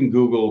you can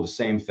Google the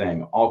same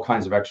thing, all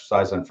kinds of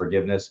exercise on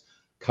forgiveness,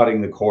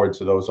 cutting the cord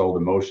to those old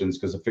emotions,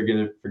 because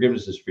the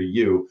forgiveness is for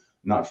you,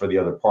 not for the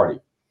other party.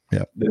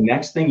 Yeah. The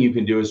next thing you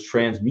can do is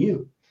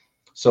transmute.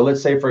 So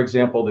let's say, for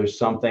example, there's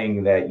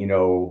something that,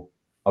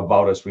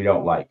 about us we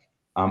don't like.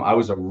 I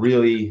was a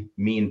really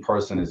mean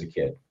person as a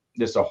kid,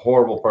 just a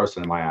horrible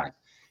person in my eyes.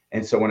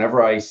 And so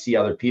whenever I see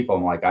other people,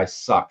 I'm like, I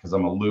suck because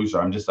I'm a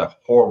loser. I'm just a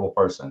horrible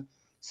person.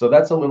 So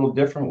that's a little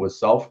different with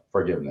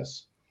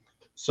self-forgiveness.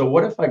 So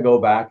what if I go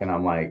back and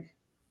I'm like,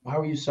 why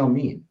were you so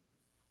mean?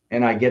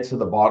 And I get to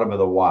the bottom of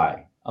the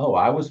why. Oh,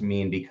 I was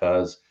mean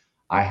because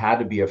I had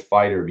to be a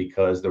fighter,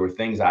 because there were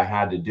things I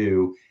had to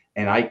do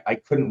and I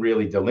couldn't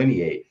really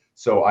delineate.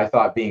 So I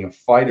thought being a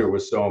fighter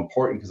was so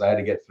important because I had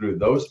to get through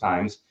those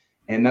times.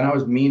 And then I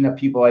was mean to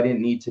people I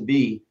didn't need to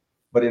be.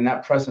 But in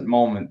that present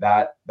moment,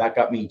 that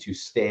got me to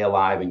stay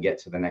alive and get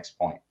to the next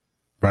point.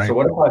 Right. So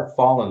what if I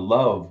fall in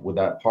love with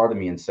that part of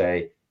me and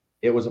say,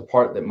 it was a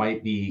part that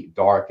might be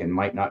dark and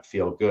might not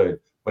feel good,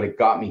 but it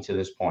got me to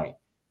this point.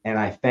 And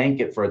I thank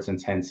it for its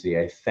intensity.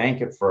 I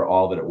thank it for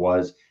all that it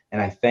was.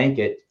 And I thank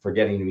it for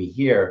getting me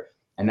here.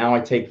 And now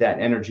I take that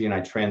energy and I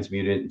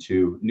transmute it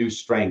into new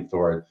strength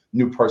or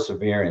new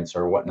perseverance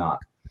or whatnot.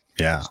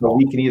 Yeah. So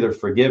we can either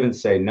forgive and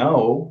say,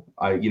 no,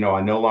 I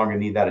no longer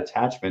need that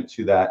attachment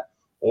to that.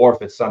 Or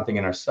if it's something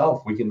in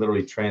ourselves, we can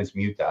literally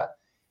transmute that.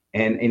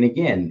 And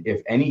again,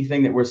 if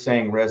anything that we're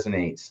saying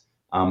resonates,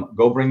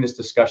 go bring this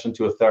discussion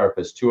to a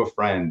therapist, to a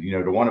friend,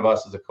 to one of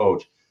us as a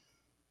coach.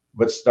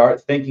 But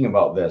start thinking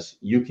about this.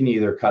 You can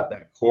either cut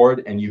that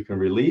cord and you can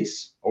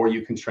release, or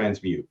you can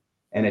transmute.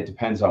 And it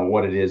depends on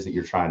what it is that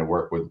you're trying to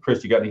work with.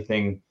 Chris, you got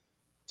anything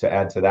to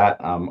add to that?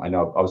 I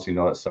know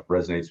that stuff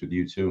resonates with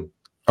you too.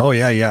 Oh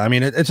yeah. Yeah. I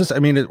mean,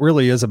 it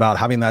really is about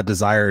having that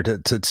desire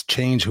to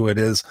change who it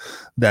is,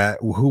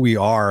 who we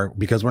are,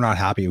 because we're not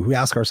happy. We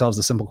ask ourselves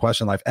the simple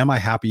question, like, am I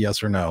happy?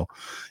 Yes or no?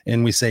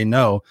 And we say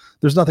no.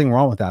 There's nothing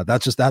wrong with that.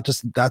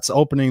 That's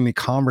opening the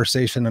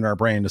conversation in our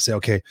brain to say,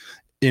 okay,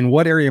 in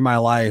what area of my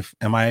life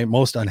am I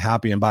most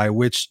unhappy, and by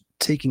which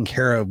taking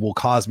care of will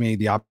cause me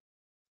the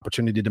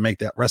opportunity to make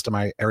the rest of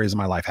my areas of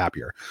my life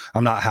happier.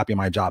 I'm not happy in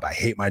my job. I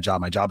hate my job.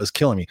 My job is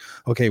killing me.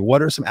 Okay,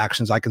 what are some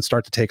actions I can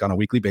start to take on a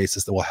weekly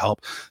basis that will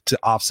help to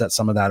offset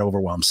some of that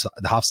overwhelm,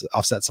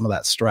 offset some of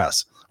that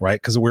stress, right?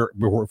 Because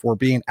we're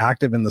being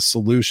active in the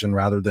solution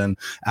rather than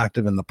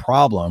active in the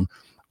problem.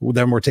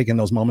 Then we're taking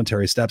those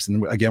momentary steps,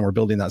 and again, we're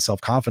building that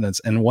self-confidence.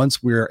 And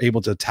once we're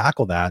able to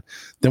tackle that,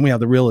 then we have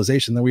the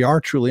realization that we are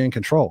truly in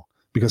control.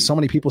 Because so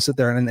many people sit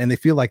there and they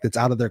feel like it's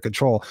out of their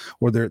control,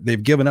 or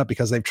they've given up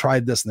because they've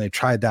tried this and they've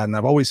tried that, and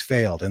I've always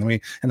failed,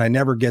 and I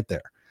never get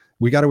there.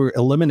 We got to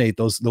eliminate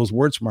those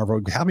words from our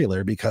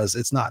vocabulary, because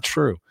it's not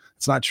true.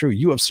 It's not true.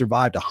 You have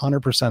survived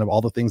 100% of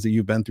all the things that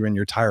you've been through in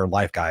your entire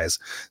life, guys.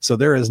 So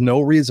there is no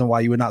reason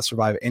why you would not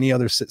survive any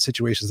other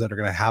situations that are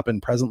going to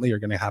happen presently or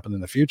going to happen in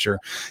the future,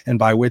 and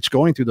by which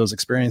going through those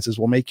experiences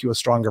will make you a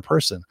stronger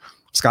person.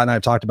 Scott and I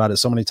have talked about it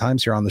so many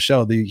times here on the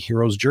show, the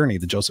hero's journey,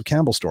 the Joseph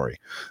Campbell story.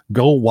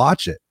 Go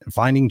watch it.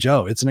 Finding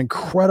Joe. It's an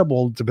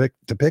incredible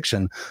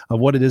depiction of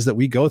what it is that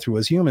we go through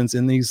as humans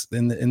in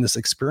this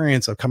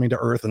experience of coming to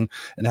Earth and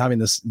having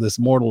this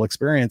mortal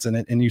experience.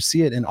 And you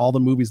see it in all the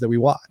movies that we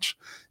watch.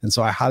 And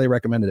so I highly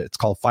recommend it. It's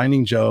called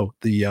Finding Joe.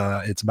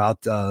 It's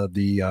about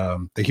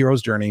the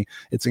hero's journey.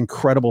 It's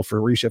incredible for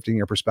reshifting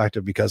your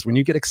perspective, because when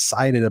you get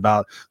excited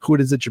about who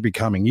it is that you're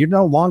becoming, you're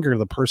no longer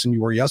the person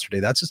you were yesterday.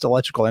 That's just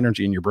electrical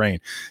energy in your brain.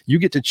 You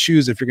get to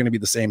choose if you're going to be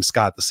the same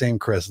Scott, the same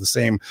Chris, the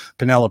same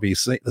Penelope,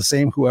 the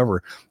same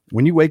whoever.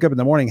 When you wake up in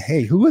the morning,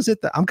 hey, who is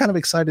it that I'm kind of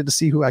excited to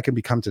see who I can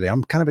become today?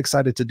 I'm kind of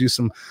excited to do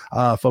some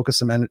focus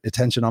some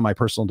attention on my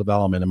personal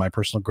development and my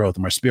personal growth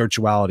and my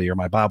spirituality or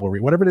my Bible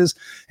read, whatever it is,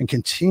 and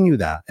continue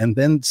that. And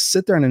then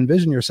sit there and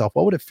envision yourself.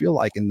 What would it feel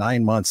like in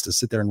 9 months to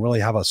sit there and really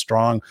have a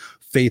strong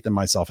faith in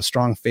myself, a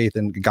strong faith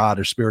in God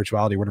or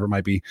spirituality, whatever it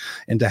might be,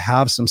 and to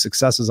have some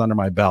successes under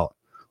my belt?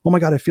 Oh my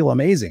God, I feel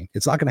amazing.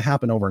 It's not going to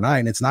happen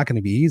overnight, and it's not going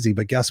to be easy,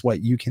 but guess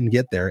what? You can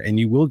get there, and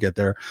you will get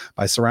there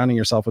by surrounding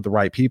yourself with the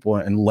right people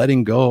and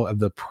letting go of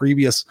the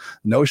previous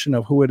notion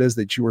of who it is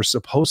that you were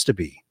supposed to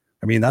be.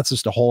 I mean, that's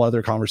just a whole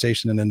other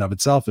conversation in and of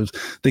itself, is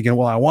thinking,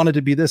 well, I wanted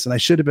to be this and I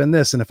should have been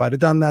this. And if I'd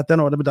have done that, then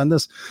I would have done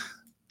this.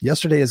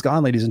 Yesterday is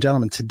gone, ladies and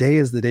gentlemen. Today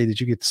is the day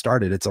that you get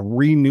started. It's a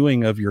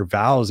renewing of your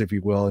vows, if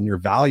you will, and your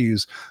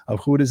values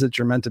of who it is that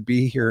you're meant to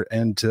be here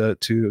and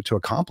to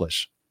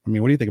accomplish. I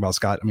mean, what do you think about,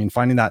 Scott? I mean,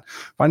 finding that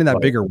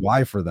bigger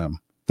why for them,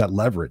 that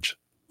leverage.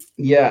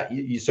 Yeah,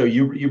 so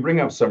you bring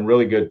up some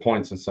really good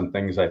points and some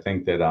things I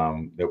think that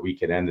that we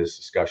could end this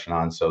discussion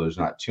on. So there's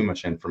not too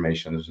much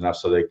information. There's enough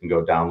so they can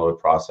go download,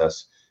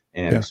 process,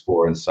 and Yeah.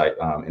 explore Insight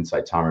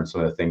Timer and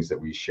some of the things that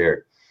we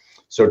shared.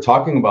 So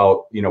talking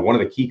about, one of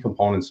the key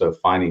components of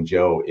finding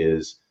Joe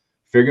is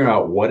figuring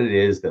out what it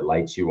is that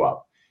lights you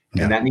up.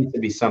 And Yeah. that needs to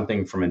be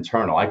something from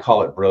internal. I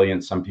call it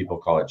brilliance. Some people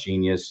call it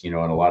genius, and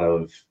a lot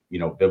of,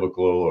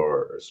 biblical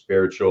or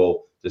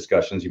spiritual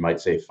discussions, you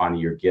might say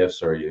finding your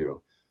gifts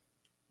or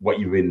what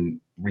you've been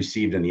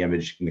received in the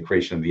image, in the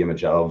creation of the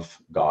image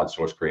of God,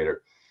 source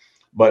creator.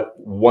 But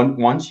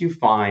once you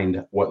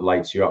find what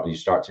lights you up and you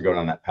start to go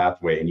down that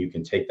pathway and you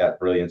can take that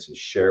brilliance and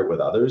share it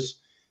with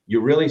others, you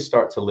really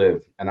start to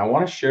live. And I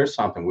want to share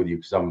something with you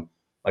because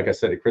like I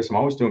said to Chris, I'm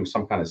always doing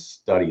some kind of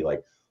study,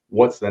 like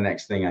what's the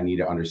next thing I need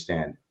to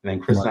understand. And then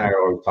Chris and I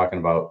are always talking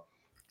about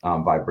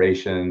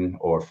vibration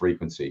or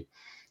frequency.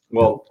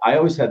 Well, I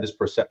always had this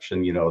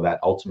perception, that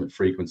ultimate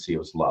frequency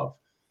was love.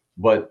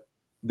 But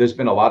there's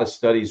been a lot of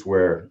studies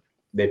where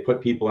they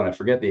put people in, I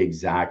forget the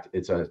exact,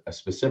 it's a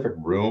specific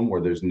room where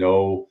there's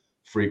no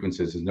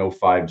frequencies, there's no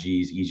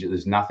 5Gs,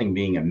 there's nothing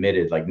being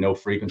emitted, like no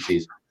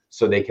frequencies.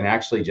 So they can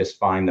actually just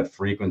find the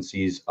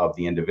frequencies of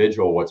the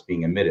individual, what's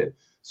being emitted.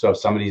 So if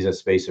somebody's in a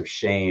space of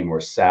shame or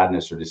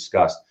sadness or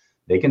disgust,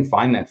 they can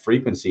find that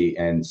frequency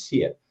and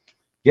see it.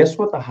 Guess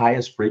what the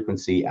highest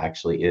frequency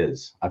actually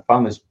is? I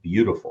found this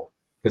beautiful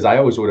because I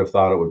always would have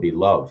thought it would be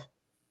love.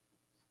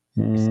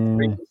 It's the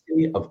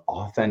frequency of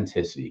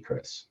authenticity,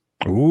 Chris.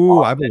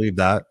 Ooh, I believe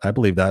that. I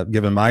believe that,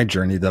 given my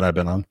journey that I've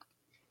been on.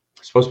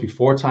 It's supposed to be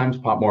 4 times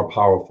more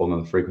powerful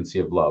than the frequency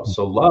of love.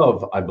 So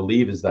love, I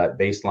believe, is that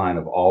baseline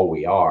of all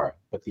we are.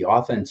 But the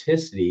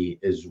authenticity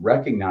is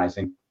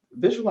recognizing,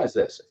 visualize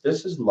this. If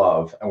this is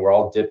love and we're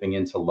all dipping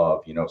into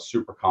love,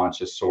 super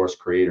conscious, source,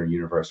 creator,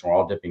 universe, and we're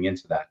all dipping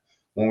into that.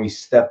 When we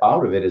step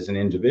out of it as an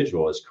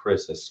individual, as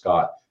Chris, as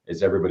Scott,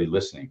 as everybody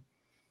listening,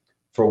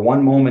 for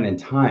one moment in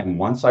time,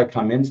 once I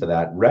come into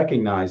that,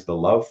 recognize the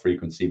love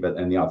frequency, but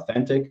and the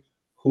authentic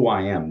who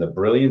I am, the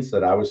brilliance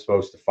that I was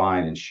supposed to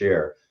find and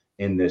share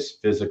in this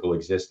physical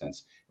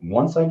existence. And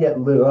once I get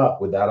lit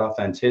up with that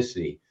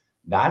authenticity,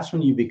 that's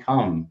when you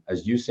become,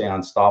 as you say,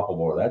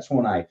 unstoppable. That's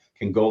when I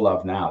can go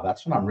love now.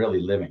 That's when I'm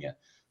really living it.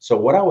 So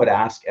what I would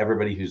ask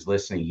everybody who's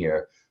listening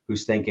here,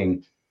 who's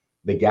thinking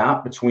the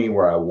gap between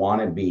where I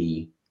want to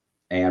be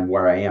and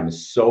where I am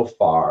is so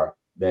far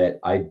that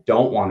I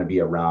don't want to be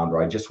around,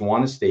 or I just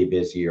want to stay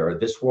busy, or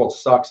this world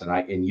sucks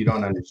and you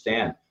don't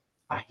understand.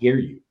 I hear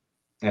you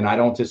and I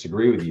don't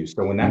disagree with you.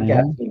 So when that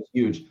gap seems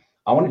huge,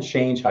 I want to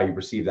change how you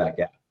perceive that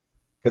gap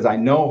because I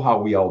know how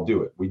we all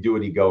do it. We do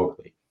it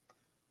egoically.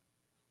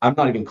 I'm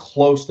not even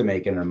close to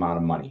making an amount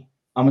of money.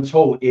 I'm a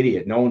total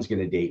idiot. No one's going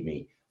to date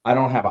me. I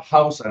don't have a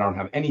house. I don't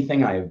have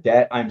anything. I have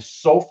debt. I'm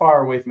so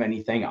far away from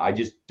anything. I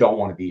just don't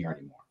want to be here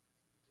anymore.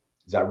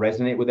 Does that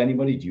resonate with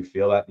anybody? Do you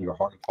feel that in your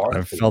heart of hearts?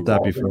 I've felt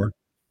that before.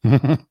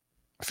 A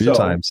few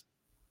times.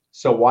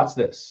 So watch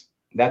this.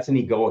 That's an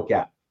egoic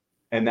gap.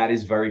 And that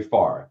is very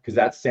far because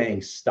that's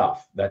saying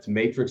stuff. That's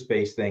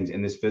matrix-based things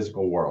in this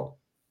physical world.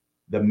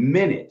 The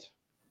minute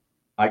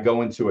I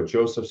go into a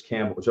Joseph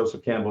Campbell,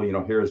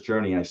 hero's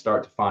journey, and I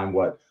start to find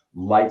what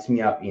lights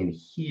me up in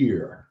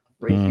here,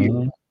 right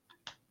here.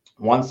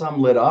 Once I'm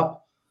lit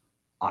up,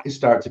 I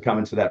start to come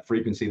into that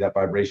frequency, that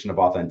vibration of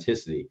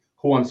authenticity,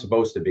 who I'm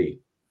supposed to be.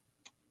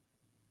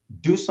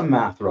 Do some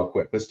math real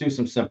quick. Let's do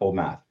some simple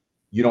math.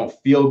 You don't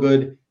feel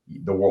good.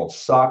 The world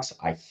sucks.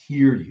 I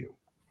hear you.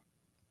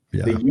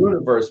 Yeah. The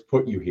universe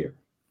put you here.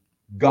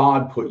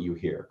 God put you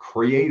here.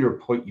 Creator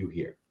put you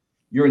here.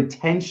 You're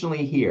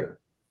intentionally here.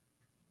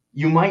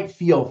 You might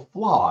feel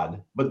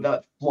flawed, but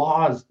the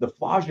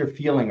flaws you're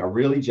feeling are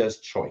really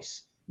just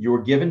choice. You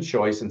were given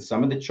choice, and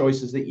some of the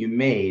choices that you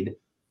made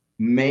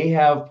may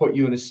have put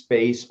you in a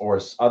space, or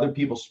other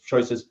people's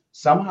choices.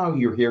 Somehow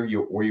you're here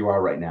where you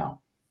are right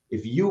now.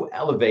 If you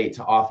elevate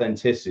to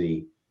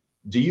authenticity,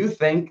 do you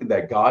think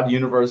that God,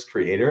 universe,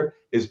 creator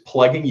is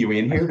plugging you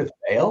in here to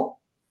fail?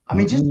 I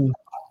mean, just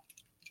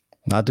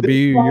not to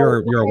be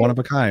you're one of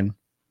a kind.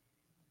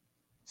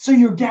 So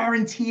you're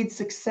guaranteed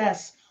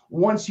success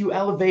once you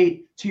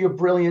elevate to your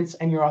brilliance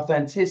and your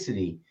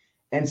authenticity.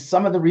 And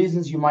some of the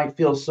reasons you might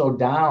feel so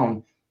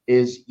down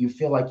is you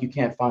feel like you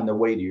can't find the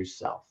way to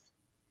yourself.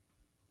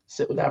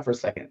 Sit with that for a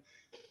second.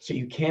 So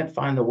you can't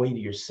find the way to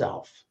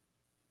yourself.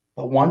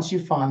 But once you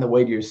find the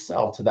way to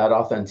yourself, to that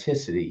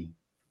authenticity,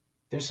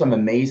 there's some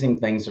amazing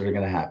things that are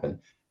going to happen.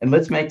 And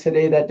let's make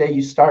today that day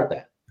you start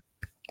that.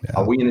 Yeah.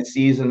 Are we in a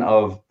season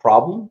of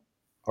problem,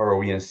 or are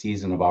we in a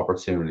season of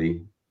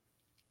opportunity?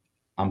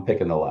 I'm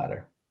picking the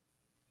latter.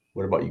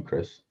 What about you,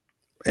 Chris?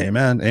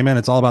 Amen. Amen.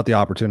 It's all about the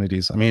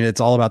opportunities. I mean,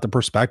 it's all about the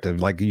perspective.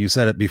 Like you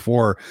said it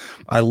before,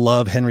 I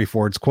love Henry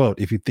Ford's quote.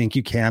 If you think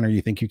you can, or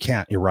you think you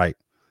can't, you're right.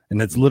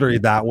 And it's literally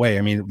that way.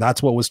 I mean,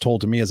 that's what was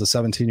told to me as a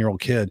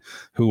 17-year-old kid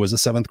who was a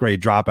 7th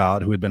grade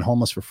dropout, who had been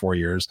homeless for 4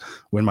 years.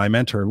 When my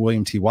mentor,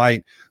 William T.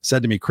 White,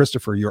 said to me,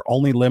 Christopher, you're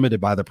only limited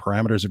by the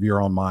parameters of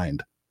your own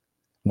mind.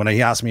 When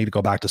he asked me to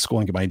go back to school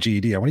and get my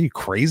GED, I went, are you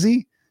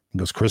crazy? He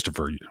goes,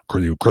 Christopher,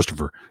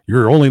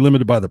 you're only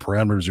limited by the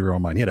parameters of your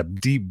own mind. He had a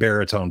deep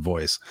baritone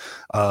voice.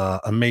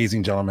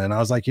 Amazing gentleman. And I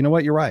was like, you know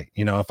what? You're right.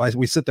 You know, if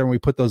we sit there and we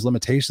put those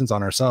limitations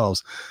on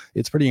ourselves,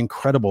 it's pretty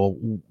incredible,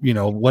 you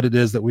know, what it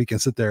is that we can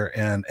sit there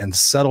and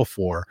settle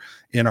for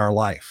in our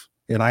life.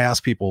 And I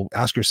ask people,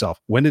 ask yourself,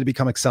 when did it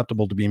become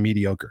acceptable to be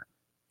mediocre?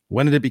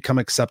 When did it become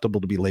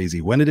acceptable to be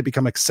lazy? When did it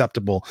become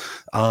acceptable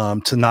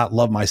to not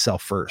love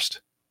myself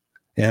first?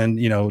 And,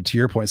 you know, to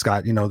your point,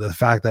 Scott, you know, the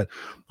fact that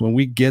when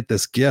we get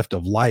this gift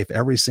of life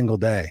every single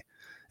day,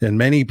 and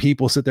many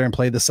people sit there and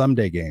play the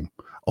someday game.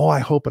 Oh, I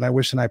hope and I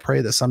wish and I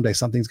pray that someday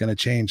something's going to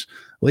change.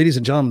 Ladies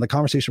and gentlemen, the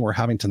conversation we're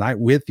having tonight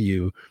with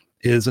you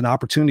is an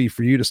opportunity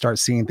for you to start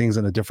seeing things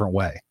in a different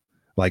way.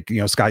 Like, you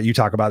know, Scott, you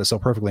talk about it so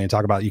perfectly and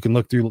talk about you can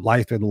look through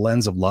life through the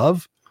lens of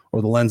love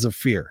or the lens of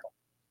fear.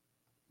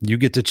 You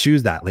get to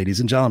choose that, ladies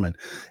and gentlemen.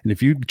 And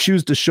if you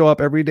choose to show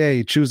up every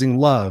day choosing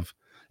love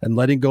and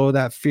letting go of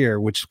that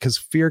fear, which because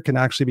fear can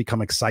actually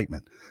become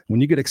excitement. When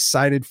you get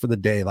excited for the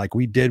day, like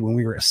we did when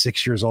we were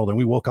 6 years old and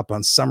we woke up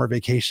on summer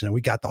vacation and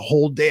we got the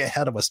whole day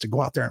ahead of us to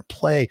go out there and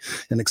play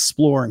and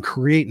explore and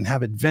create and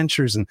have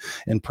adventures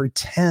and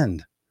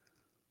pretend.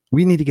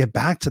 We need to get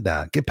back to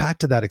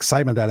that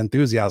excitement, that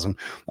enthusiasm.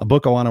 A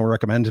book I want to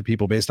recommend to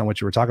people based on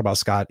what you were talking about,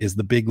 Scott, is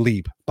The Big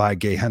Leap by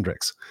Gay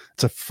Hendricks.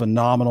 It's a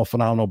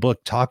phenomenal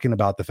book talking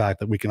about the fact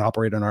that we can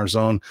operate in our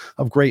zone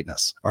of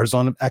greatness, our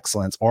zone of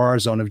excellence, or our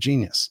zone of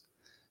genius.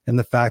 And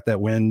the fact that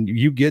when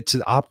you get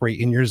to operate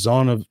in your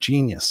zone of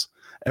genius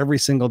every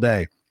single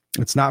day,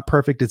 it's not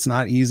perfect. It's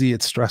not easy.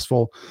 It's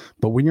stressful.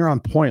 But when you're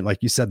on point,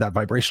 like you said, that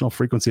vibrational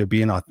frequency of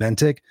being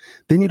authentic,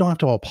 then you don't have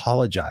to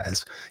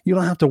apologize. You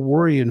don't have to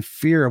worry and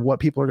fear of what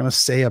people are going to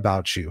say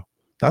about you.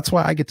 That's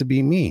why I get to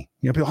be me.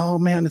 You know, people, oh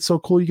man, it's so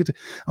cool. You get to,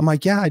 I'm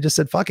like, yeah, I just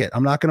said, fuck it.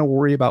 I'm not going to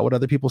worry about what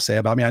other people say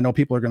about me. I know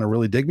people are going to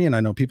really dig me. And I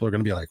know people are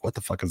going to be like, what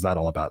the fuck is that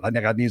all about? That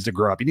guy needs to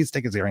grow up. He needs to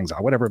take his earrings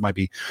out, whatever it might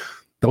be.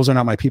 Those are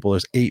not my people.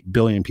 There's 8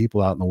 billion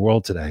people out in the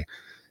world today.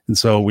 And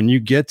so when you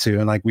get to,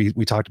 and like we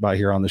talked about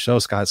here on the show,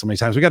 Scott, so many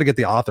times, we got to get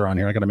the author on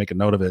here. I got to make a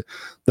note of it.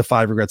 The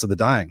 5 Regrets of the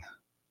Dying.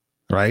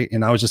 Right.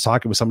 And I was just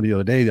talking with somebody the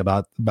other day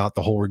about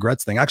the whole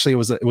regrets thing. Actually,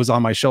 it was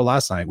on my show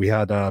last night. We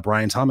had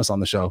Brian Thomas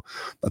on the show.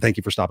 Thank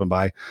you for stopping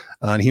by.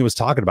 And he kept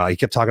talking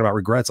about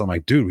regrets. I'm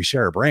like, dude, we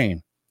share a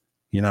brain.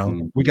 You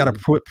know, we got to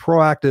put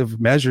proactive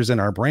measures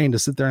in our brain to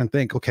sit there and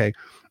think, okay,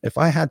 if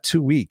I had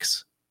 2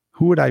 weeks,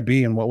 who would I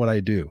be and what would I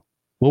do?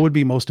 What would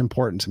be most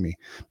important to me?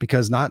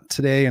 Because not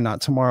today and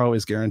not tomorrow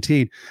is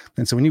guaranteed.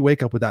 And so when you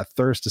wake up with that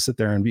thirst to sit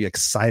there and be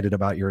excited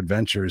about your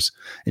adventures,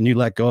 and you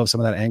let go of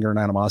some of that anger and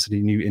animosity,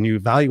 and you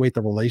evaluate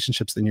the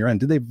relationships that you're in,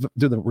 do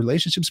the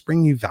relationships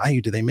bring you value?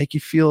 Do they make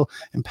you feel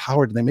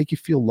empowered? Do they make you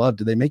feel loved?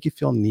 Do they make you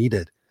feel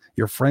needed?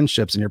 Your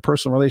friendships and your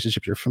personal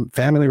relationships, your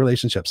family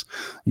relationships,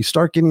 you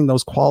start getting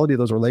those quality of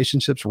those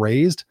relationships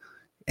raised.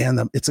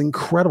 And it's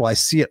incredible. I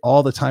see it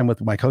all the time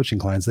with my coaching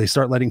clients. They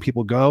start letting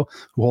people go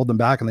who hold them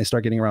back, and they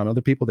start getting around other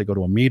people. They go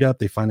to a meetup,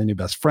 they find a new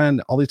best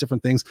friend, all these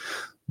different things.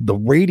 The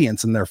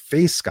radiance in their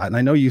face, Scott, and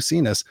I know you've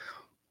seen this,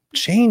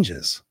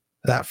 changes.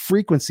 That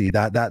frequency,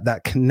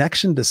 that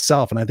connection to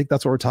self. And I think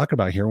that's what we're talking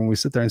about here when we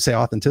sit there and say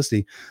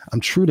authenticity.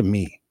 I'm true to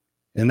me.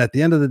 And at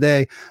the end of the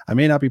day, I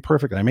may not be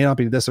perfect. I may not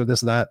be this or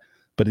this or that.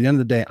 But at the end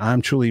of the day,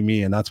 I'm truly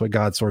me. And that's what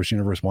God, Source,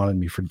 Universe wanted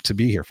me to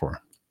be here for.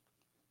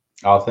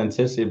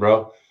 Authenticity,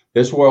 bro.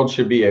 This world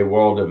should be a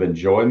world of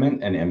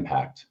enjoyment and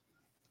impact.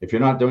 If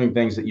you're not doing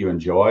things that you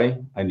enjoy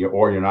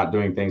or you're not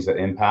doing things that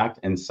impact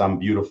in some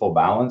beautiful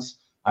balance,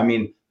 I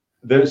mean,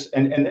 there's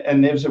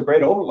a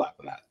great overlap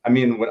in that. I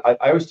mean, what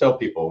I always tell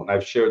people, and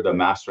I've shared The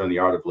Master and the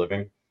Art of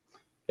Living.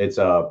 It's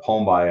a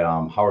poem by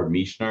Howard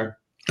Meishner.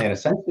 And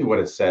essentially what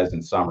it says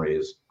in summary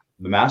is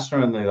the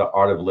master in the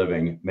art of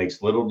living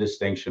makes little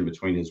distinction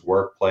between his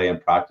work, play, and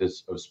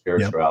practice of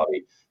spirituality.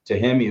 Yep. To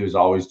him, he was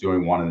always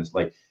doing one. And it's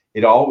like,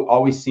 it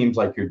always seems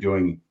like you're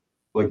doing,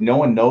 like no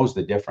one knows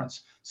the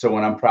difference. So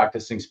when I'm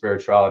practicing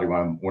spirituality,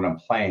 when I'm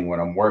playing, when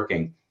I'm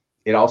working,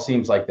 it all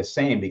seems like the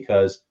same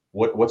because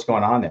what's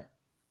going on there?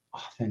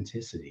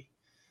 Authenticity.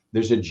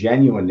 There's a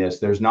genuineness.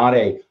 There's not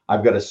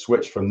I've got to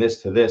switch from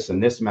this to this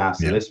and this math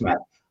to this math.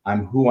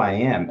 I'm who I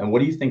am. And what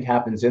do you think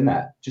happens in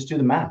that? Just do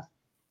the math.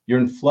 You're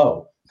in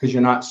flow because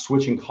you're not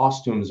switching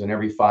costumes in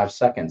every 5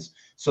 seconds.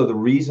 So the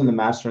reason the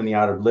master in the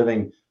art of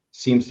living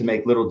seems to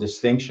make little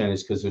distinction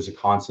is because there's a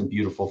constant,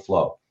 beautiful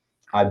flow.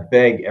 I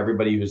beg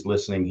everybody who's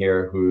listening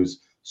here, who's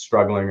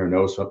struggling or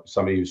knows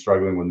somebody who's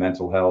struggling with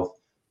mental health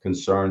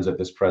concerns at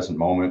this present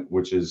moment,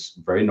 which is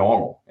very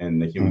normal in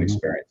the human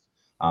experience.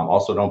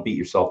 Also, don't beat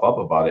yourself up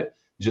about it.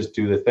 Just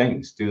do the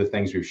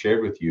things we've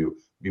shared with you.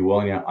 Be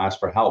willing to ask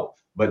for help.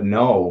 But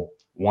know,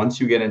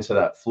 once you get into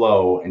that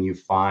flow and you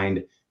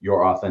find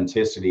your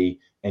authenticity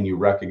and you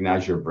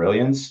recognize your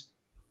brilliance,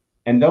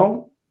 and I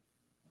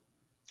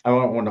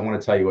don't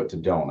want to tell you what to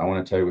don't. I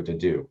want to tell you what to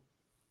do.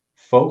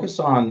 Focus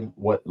on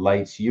what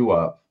lights you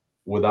up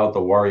without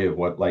the worry of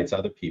what lights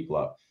other people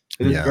up.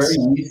 It's very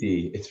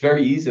easy. It's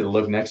very easy to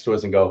look next to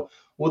us and go,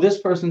 well, this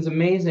person's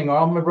amazing.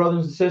 All my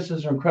brothers and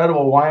sisters are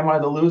incredible. Why am I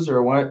the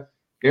loser? What?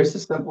 Here's the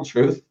simple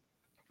truth.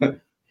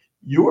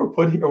 You were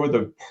put here with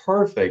a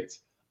perfect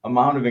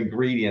amount of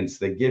ingredients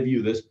that give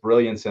you this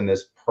brilliance and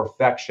this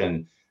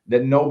perfection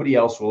that nobody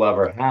else will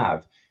ever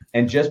have.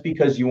 And just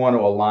because you want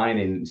to align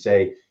and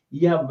say,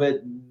 yeah,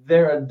 but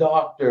they're a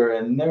doctor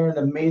and they're an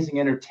amazing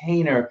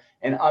entertainer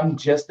and I'm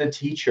just a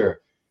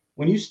teacher.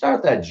 When you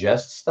start that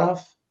just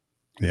stuff,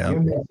 Yeah.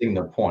 you're missing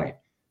the point,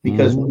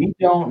 because we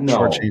don't know.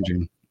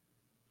 Shortchanging.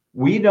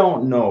 We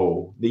don't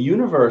know the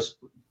universe.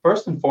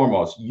 First and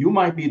foremost, you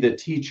might be the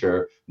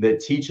teacher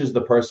that teaches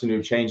the person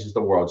who changes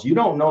the world. You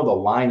don't know the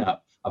lineup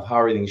of how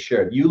everything's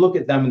shared. You look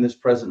at them in this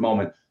present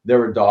moment,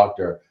 they're a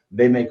doctor,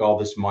 they make all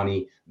this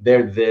money,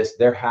 they're this,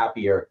 they're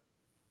happier.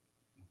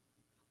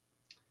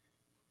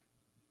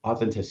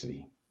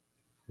 Authenticity.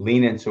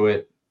 Lean into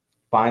it,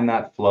 find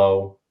that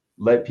flow,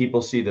 let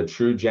people see the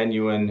true,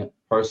 genuine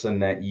person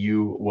that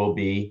you will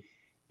be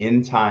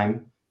in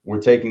time.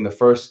 We're taking the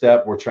first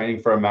step. We're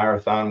training for a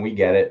marathon. We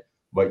get it,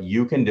 but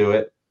you can do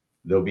it.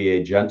 There'll be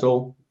a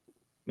gentle,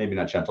 maybe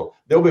not gentle,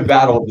 there'll be a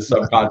battle of the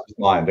subconscious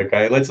mind.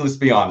 Okay. Let's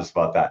be honest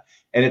about that.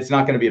 And it's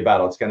not going to be a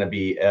battle. It's going to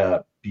be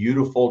a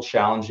beautiful,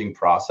 challenging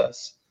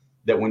process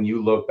that when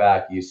you look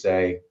back, you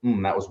say,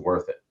 that was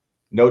worth it.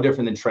 No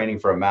different than training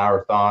for a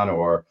marathon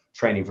or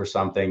training for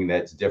something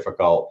that's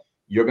difficult.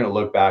 You're going to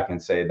look back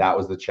and say, that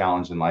was the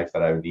challenge in life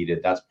that I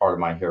needed. That's part of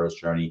my hero's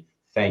journey.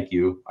 Thank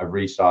you. I've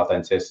reached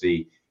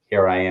authenticity.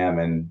 Here I am.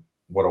 And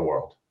what a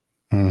world.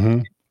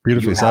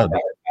 Beautifully said.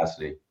 That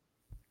capacity.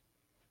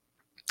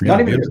 Yeah,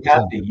 not even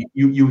capacity.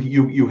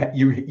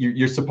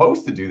 You're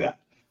supposed to do that.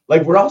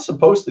 Like, we're all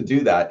supposed to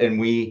do that.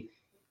 And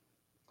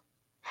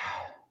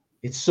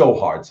it's so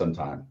hard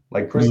sometimes.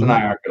 Like, Chris and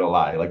I aren't going to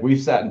lie. Like,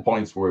 we've sat in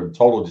points where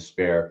total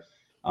despair.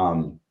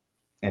 And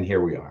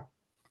here we are.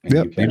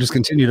 Yep. You just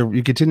continue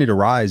to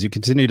rise. You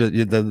continue to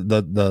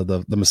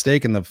the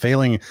mistake and the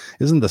failing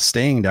isn't the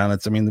staying down.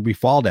 It's, I mean, we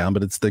fall down,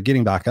 but it's the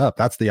getting back up.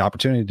 That's the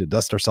opportunity to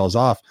dust ourselves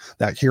off,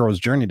 that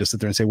hero's journey, to sit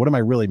there and say, what am I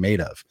really made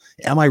of?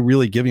 Am I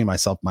really giving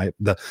myself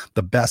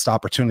the best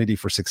opportunity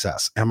for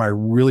success? Am I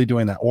really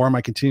doing that? Or am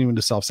I continuing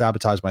to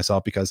self-sabotage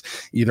myself because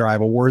either I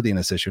have a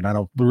worthiness issue and I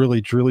don't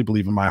really truly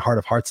believe in my heart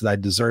of hearts that I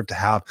deserve to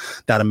have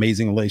that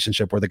amazing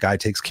relationship where the guy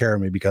takes care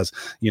of me because,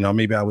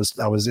 maybe I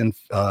was in,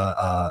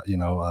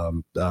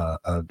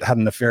 had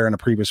an affair in a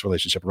previous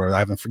relationship or I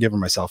haven't forgiven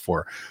myself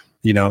for.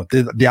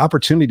 The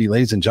opportunity,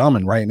 ladies and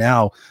gentlemen, right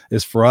now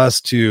is for us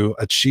to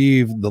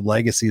achieve the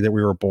legacy that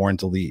we were born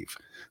to leave.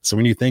 So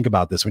when you think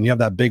about this, when you have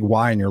that big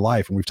why in your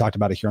life, and we've talked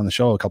about it here on the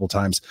show a couple of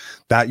times,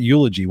 that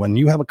eulogy, when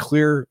you have a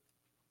clear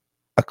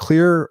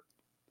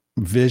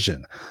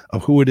vision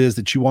of who it is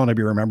that you want to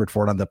be remembered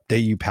for on the day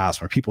you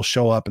pass, where people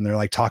show up and they're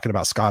like talking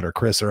about Scott or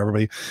Chris or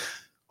everybody,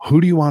 who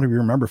do you want to be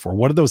remembered for?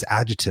 What are those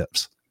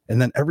adjectives?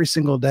 And then every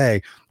single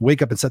day,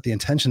 wake up and set the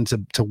intention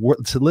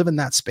to live in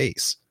that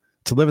space.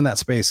 To live in that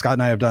space. Scott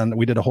and I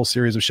we did a whole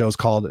series of shows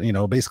called,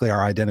 basically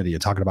our identity,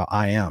 and talking about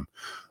I am.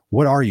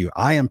 What are you?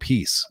 I am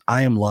peace.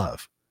 I am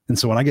love. And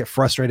so when I get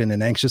frustrated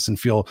and anxious and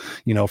feel,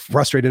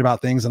 frustrated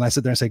about things, and I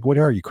sit there and say, what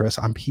are you, Chris?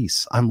 I'm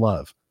peace. I'm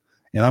love.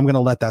 And I'm going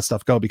to let that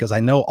stuff go because I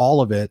know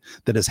all of it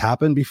that has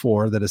happened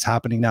before, that is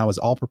happening now, is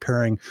all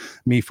preparing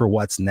me for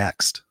what's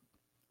next.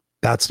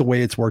 That's the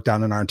way it's worked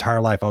out in our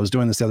entire life. I was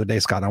doing this the other day,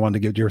 Scott, and I wanted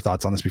to get your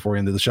thoughts on this before we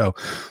ended the show,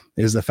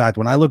 is the fact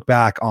when I look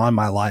back on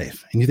my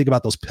life and you think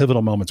about those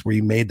pivotal moments where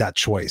you made that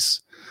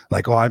choice,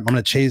 like, oh, I'm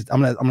going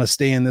to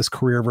stay in this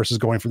career versus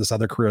going for this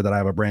other career that I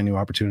have a brand new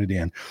opportunity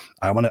in.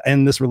 I want to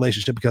end this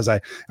relationship because I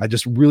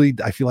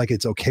feel like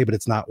it's okay, but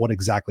it's not what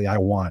exactly I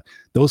want.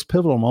 Those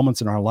pivotal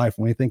moments in our life,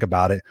 when we think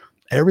about it,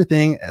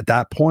 everything at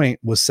that point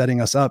was setting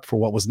us up for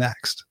what was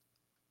next.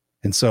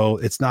 And so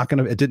it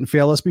didn't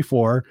fail us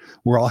before.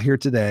 We're all here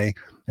today,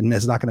 and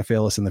it's not going to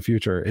fail us in the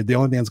future. The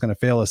only thing that's going to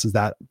fail us is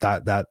that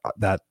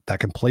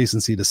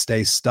complacency to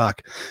stay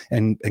stuck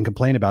and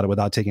complain about it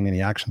without taking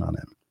any action on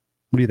it.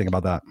 What do you think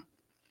about that?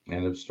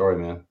 End of story,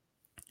 man.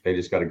 They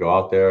just got to go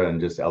out there and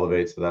just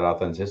elevate to that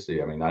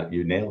authenticity. I mean,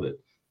 you nailed it.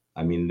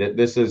 I mean,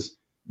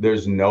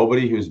 there's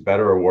nobody who's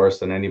better or worse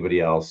than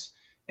anybody else.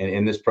 And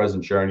in this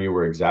present journey,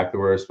 we're exactly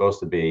where we're supposed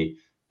to be.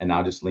 And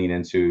now just lean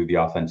into the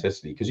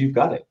authenticity because you've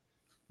got it.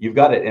 You've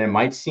got it. And it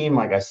might seem,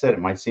 like I said,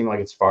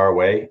 it's far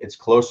away. It's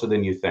closer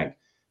than you think.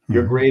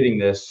 You're creating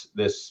this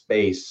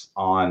space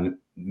on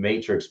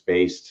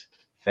matrix-based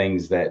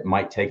things that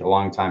might take a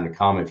long time to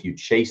come if you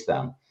chase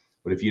them.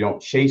 But if you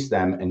don't chase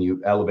them and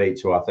you elevate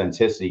to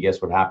authenticity,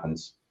 guess what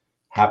happens?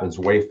 Happens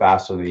way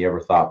faster than you ever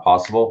thought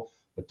possible.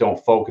 But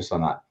don't focus on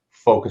that.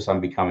 Focus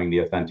on becoming the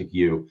authentic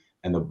you.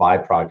 And the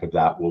byproduct of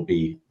that will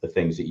be the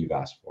things that you've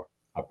asked for.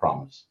 I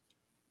promise.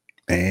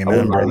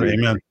 Amen, brother.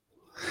 Amen.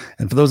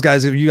 And for those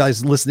guys, if you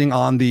guys listening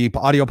on the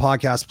audio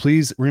podcast,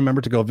 please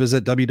remember to go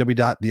visit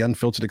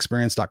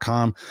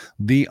www.theunfilteredexperience.com,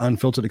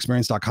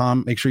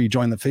 theunfilteredexperience.com. Make sure you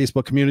join the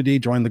Facebook community,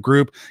 join the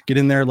group, get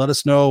in there. Let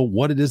us know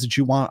what it is that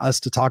you want us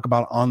to talk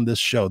about on this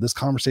show. This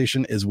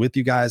conversation is with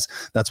you guys.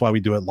 That's why we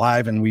do it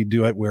live, and we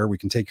do it where we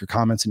can take your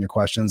comments and your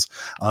questions,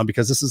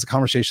 because this is a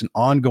conversation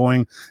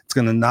ongoing. It's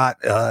going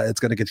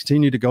to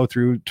continue to go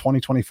through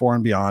 2024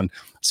 and beyond.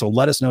 So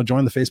let us know,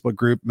 join the Facebook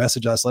group,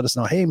 message us, let us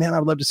know, hey man, I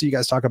would love to see you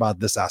guys talk about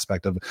this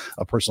aspect of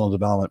personal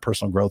development,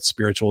 personal growth,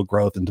 spiritual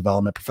growth and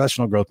development,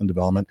 professional growth and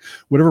development,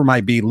 whatever it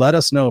might be. Let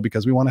us know,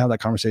 because we want to have that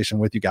conversation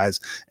with you guys.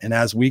 And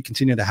as we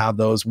continue to have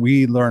those,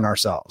 we learn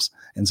ourselves.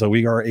 And so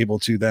we are able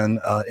to then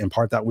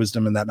impart that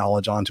wisdom and that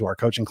knowledge onto our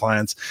coaching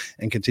clients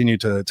and continue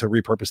to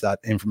repurpose that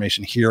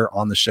information here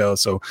on the show.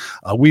 So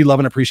we love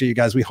and appreciate you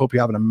guys. We hope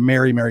you're having a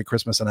Merry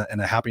Christmas and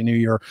a Happy New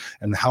Year.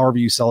 And however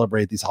you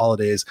celebrate these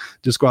holidays,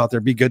 just go out there,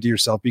 be good to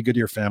yourself, be good to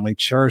your family,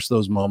 cherish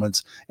those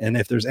moments. And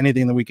if there's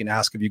anything that we can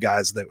ask of you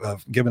guys, that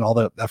given all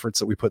the efforts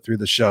that we put through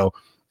the show,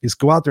 is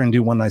go out there and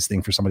do one nice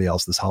thing for somebody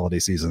else this holiday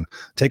season.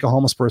 Take a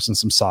homeless person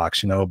some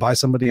socks, buy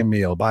somebody a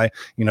meal, do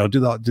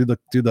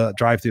the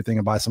drive-through thing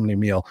and buy somebody a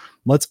meal.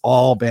 Let's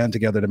all band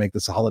together to make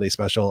this holiday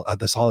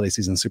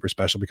season super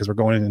special, because we're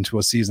going into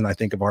a season, I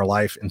think, of our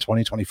life in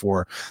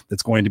 2024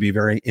 that's going to be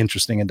very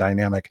interesting and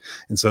dynamic.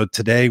 And so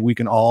today we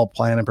can all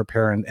plan and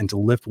prepare and to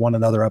lift one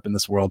another up in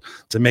this world,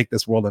 to make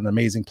this world an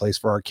amazing place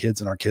for our kids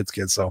and our kids'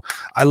 kids. So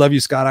I love you,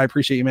 Scott. I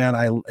appreciate you, man.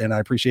 I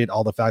appreciate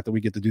all the fact that we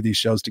get to do these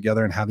shows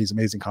together and have these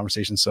amazing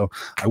conversations. So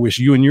I wish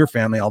you and your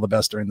family all the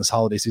best during this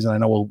holiday season. I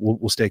know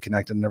we'll stay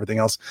connected and everything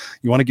else.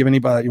 You want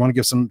to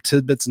give some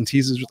tidbits and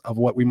teasers of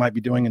what we might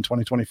be doing in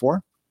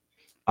 2024?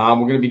 We're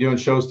going to be doing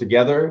shows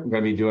together. We're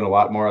going to be doing a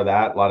lot more of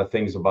that. A lot of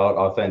things about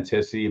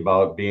authenticity,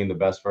 about being the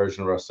best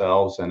version of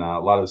ourselves. And a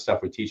lot of the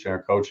stuff we teach in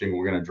our coaching,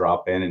 we're going to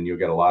drop in, and you'll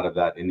get a lot of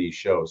that in these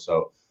shows.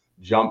 So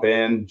jump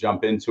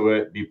into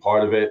it, be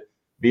part of it,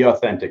 be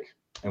authentic,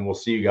 and we'll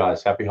see you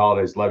guys. Happy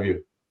holidays. Love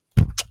you.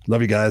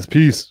 Love you guys.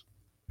 Peace.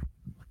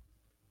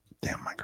 Damn, my